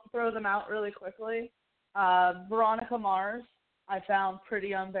 I'll throw them out really quickly. Veronica Mars, I found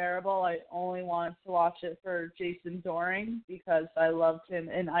pretty unbearable. I only wanted to watch it for Jason Dohring because I loved him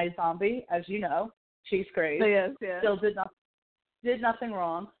in iZombie, as you know. Chase Graves. Yes. Still did nothing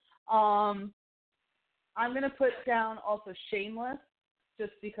wrong. I'm going to put down also Shameless,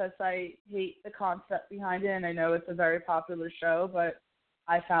 just because I hate the concept behind it, and I know it's a very popular show, but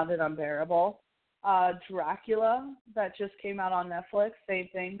I found it unbearable. Dracula, that just came out on Netflix, same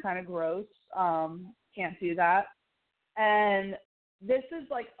thing, kind of gross. Can't do that. And this is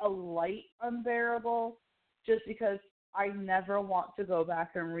like a light unbearable, just because I never want to go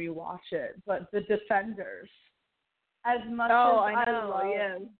back and rewatch it. But The Defenders, as much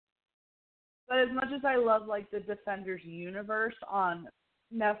as I love like the Defenders universe on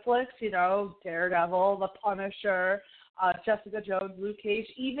Netflix, you know, Daredevil, The Punisher, Jessica Jones, Luke Cage,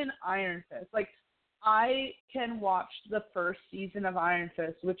 even Iron Fist. Like, I can watch the first season of Iron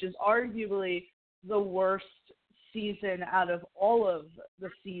Fist, which is arguably the worst season out of all of the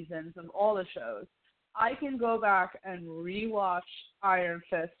seasons of all the shows. I can go back and rewatch Iron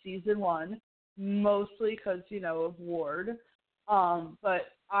Fist season 1, mostly because, you know, of Ward. But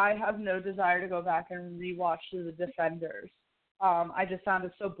I have no desire to go back and rewatch The Defenders. I just found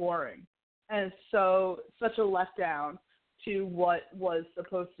it so boring. And it's such a letdown to what was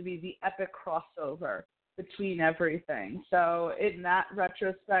supposed to be the epic crossover between everything. So in that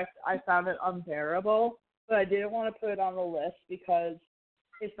retrospect, I found it unbearable, but I didn't want to put it on the list because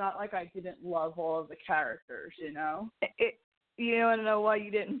it's not like I didn't love all of the characters, you know? You want to know why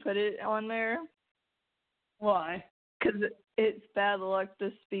you didn't put it on there? Why? Because it's bad luck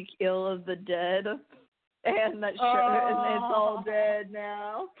to speak ill of the dead. And that and it's all dead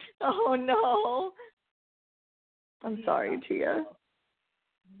now. Oh, no. I'm sorry, Tia.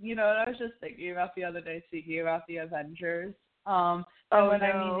 You know what I was just thinking about the other day, speaking about the Avengers. I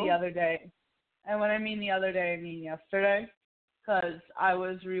mean the other day, I mean yesterday, because I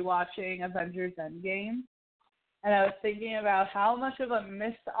was rewatching Avengers Endgame, and I was thinking about how much of a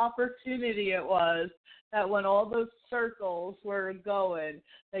missed opportunity it was that when all those circles were going,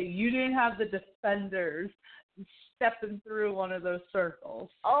 that you didn't have the defenders stepping through one of those circles.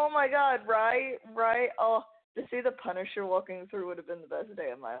 Oh my God! Right. Oh, to see the Punisher walking through would have been the best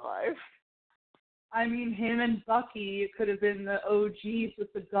day of my life. I mean, him and Bucky could have been the OGs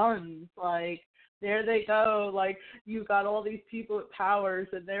with the guns. Like, there they go. Like, you got all these people with powers,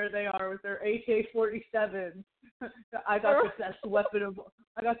 and there they are with their AK-47. I got the best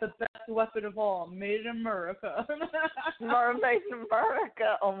weapon of all, made in America. Made in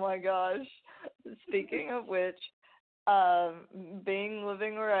America. Oh my gosh. Speaking of which,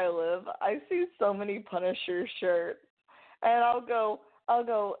 living where I live, I see so many Punisher shirts, and I'll go,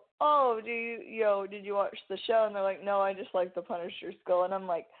 oh, did you watch the show? And they're like, no, I just like the Punisher skull. And I'm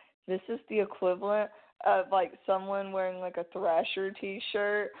like, this is the equivalent of like someone wearing like a Thrasher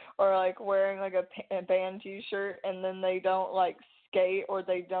t-shirt or like wearing like a band t-shirt, and then they don't like skate or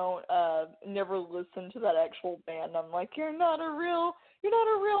they don't never listen to that actual band. I'm like, you're not a real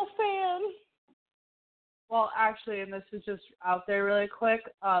fan. Well, actually, and this is just out there really quick,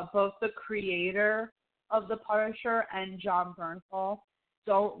 both the creator of the Punisher and Jon Bernthal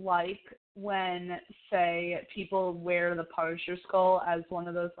don't like when, say, people wear the Punisher skull as one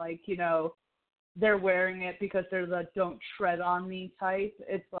of those, like, you know, they're wearing it because they're the don't tread on me type.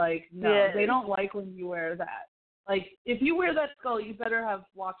 It's like, no, yeah. They don't like when you wear that. Like, if you wear that skull, you better have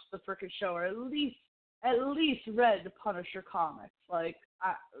watched the frickin' show or at least read the Punisher comics. Like,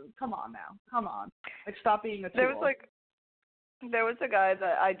 come on now. Come on. Like, stop being a tool. There was a guy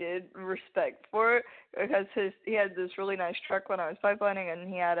that I did respect for it because he had this really nice truck when I was pipelining, and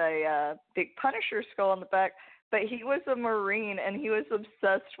he had a big Punisher skull on the back, but he was a Marine, and he was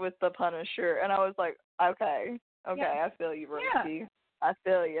obsessed with the Punisher, and I was like, okay, yeah. I feel you, Rosie. Yeah. I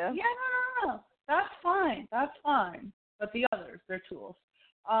feel you. Yeah, no. That's fine. But the others, they're tools.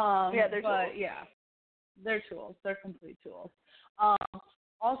 They're tools. Yeah, they're tools. They're complete tools.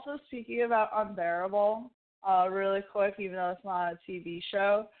 Also, speaking about Unbearable, really quick, even though it's not a TV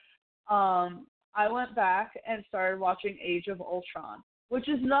show, I went back and started watching Age of Ultron, which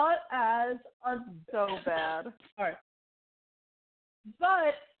is not as so bad. All right.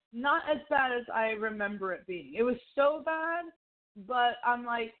 But not as bad as I remember it being. It was so bad, but I'm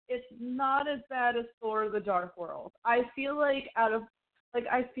like, it's not as bad as Thor: The Dark World. I feel like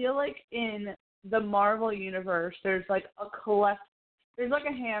in the Marvel universe, there's like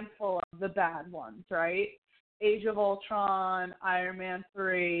a handful of the bad ones, right? Age of Ultron, Iron Man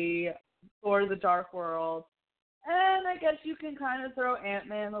 3, Thor: The Dark World, and I guess you can kind of throw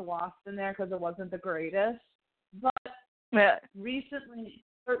Ant-Man and the Wasp in there because it wasn't the greatest. But yeah.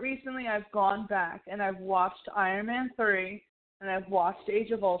 Recently I've gone back and I've watched Iron Man 3 and I've watched Age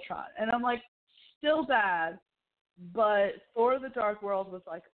of Ultron, and I'm like, still bad, but Thor: The Dark World was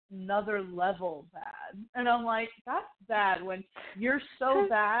like another level bad. And I'm like, that's bad when you're so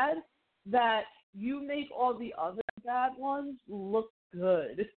bad that you make all the other bad ones look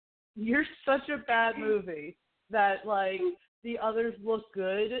good. You're such a bad movie that, like, the others look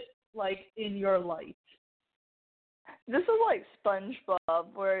good, like, in your light. This is like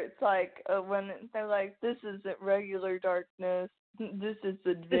SpongeBob, where it's like when they're like, this isn't regular darkness, this is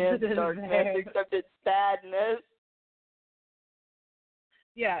advanced darkness, except it's sadness.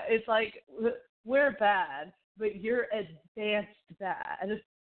 Yeah, it's like, we're bad, but you're advanced bad.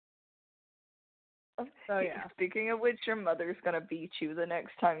 So, yeah. Speaking of which, your mother's going to beat you the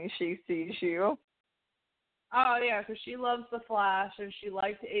next time she sees you. Oh, yeah, because she loves The Flash, and she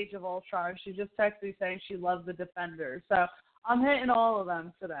liked Age of Ultron. She just texted me saying she loves The Defenders. So I'm hitting all of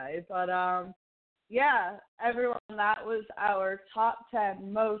them today. But, yeah, everyone, that was our top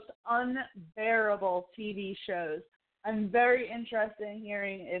 10 most unbearable TV shows. I'm very interested in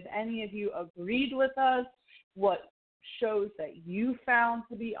hearing if any of you agreed with us, what shows that you found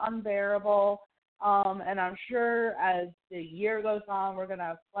to be unbearable. And I'm sure as the year goes on, we're going to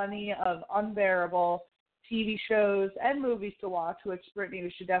have plenty of unbearable TV shows and movies to watch, which, Brittany,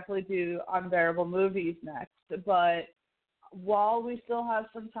 we should definitely do unbearable movies next. But while we still have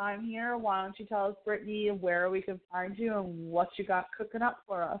some time here, why don't you tell us, Brittany, where we can find you and what you got cooking up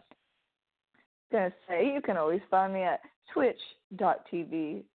for us? Gonna say you can always find me at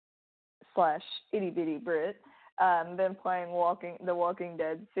twitch.tv/ittybitty-brit. Been playing the Walking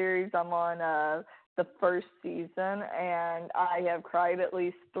Dead series. I'm on the first season, and I have cried at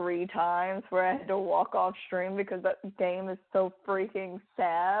least 3 times where I had to walk off stream because that game is so freaking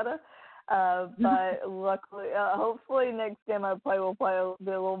sad. But luckily, hopefully next game I play will be a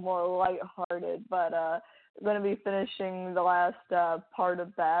little more lighthearted. But I'm going to be finishing the last part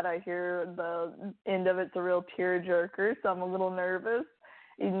of that. I hear the end of it's a real tearjerker, so I'm a little nervous.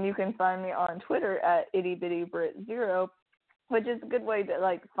 And you can find me on Twitter at ittybitty-brit0, which is a good way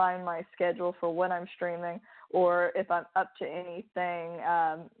to find my schedule for when I'm streaming, or if I'm up to anything.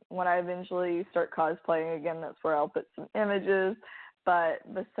 When I eventually start cosplaying again, that's where I'll put some images. But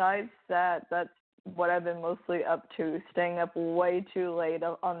besides that, that's what I've been mostly up to, staying up way too late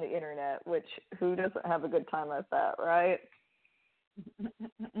on the internet, which who doesn't have a good time at that, right?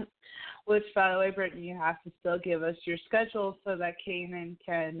 Which, by the way, Brittany, you have to still give us your schedule so that Kanan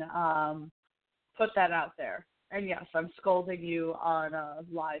can put that out there. And yes, I'm scolding you on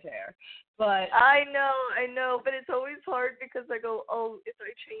live air. But I know, but it's always hard because I go, oh, if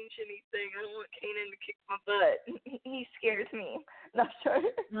I change anything, I don't want Kanan to kick my butt. He scares me. Not sure.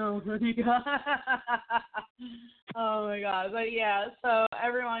 Oh my god. Oh my god. But yeah, so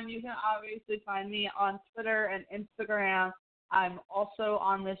everyone, you can obviously find me on Twitter and Instagram. I'm also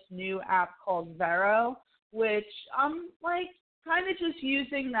on this new app called Vero, which I'm kind of just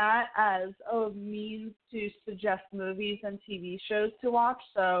using that as a means to suggest movies and TV shows to watch.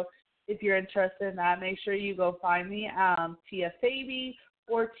 So if you're interested in that, make sure you go find me. Tia Faby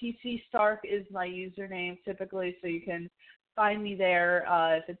or TC Stark is my username typically, so you can find me there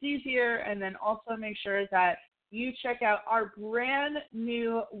if it's easier. And then also make sure that you check out our brand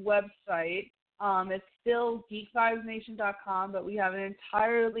new website. It's still geekvibesnation.com, but we have an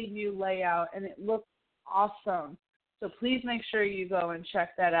entirely new layout, and it looks awesome. So please make sure you go and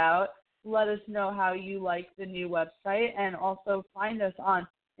check that out. Let us know how you like the new website, and also find us on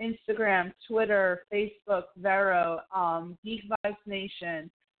Instagram, Twitter, Facebook, Vero, Geek Vibes Nation.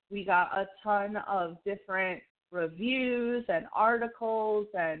 We got a ton of different reviews and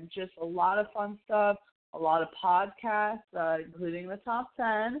articles and just a lot of fun stuff, a lot of podcasts, including the Top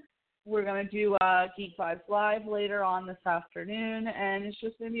 10. We're going to do Geek Vibes Live later on this afternoon, and it's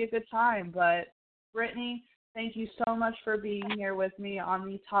just going to be a good time. But, Brittany, thank you so much for being here with me on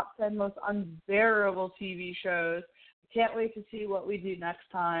the Top 10 Most Unbearable TV Shows. Can't wait to see what we do next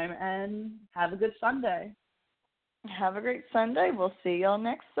time, and have a good Sunday. Have a great Sunday. We'll see y'all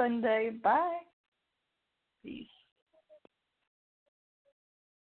next Sunday. Bye. Peace.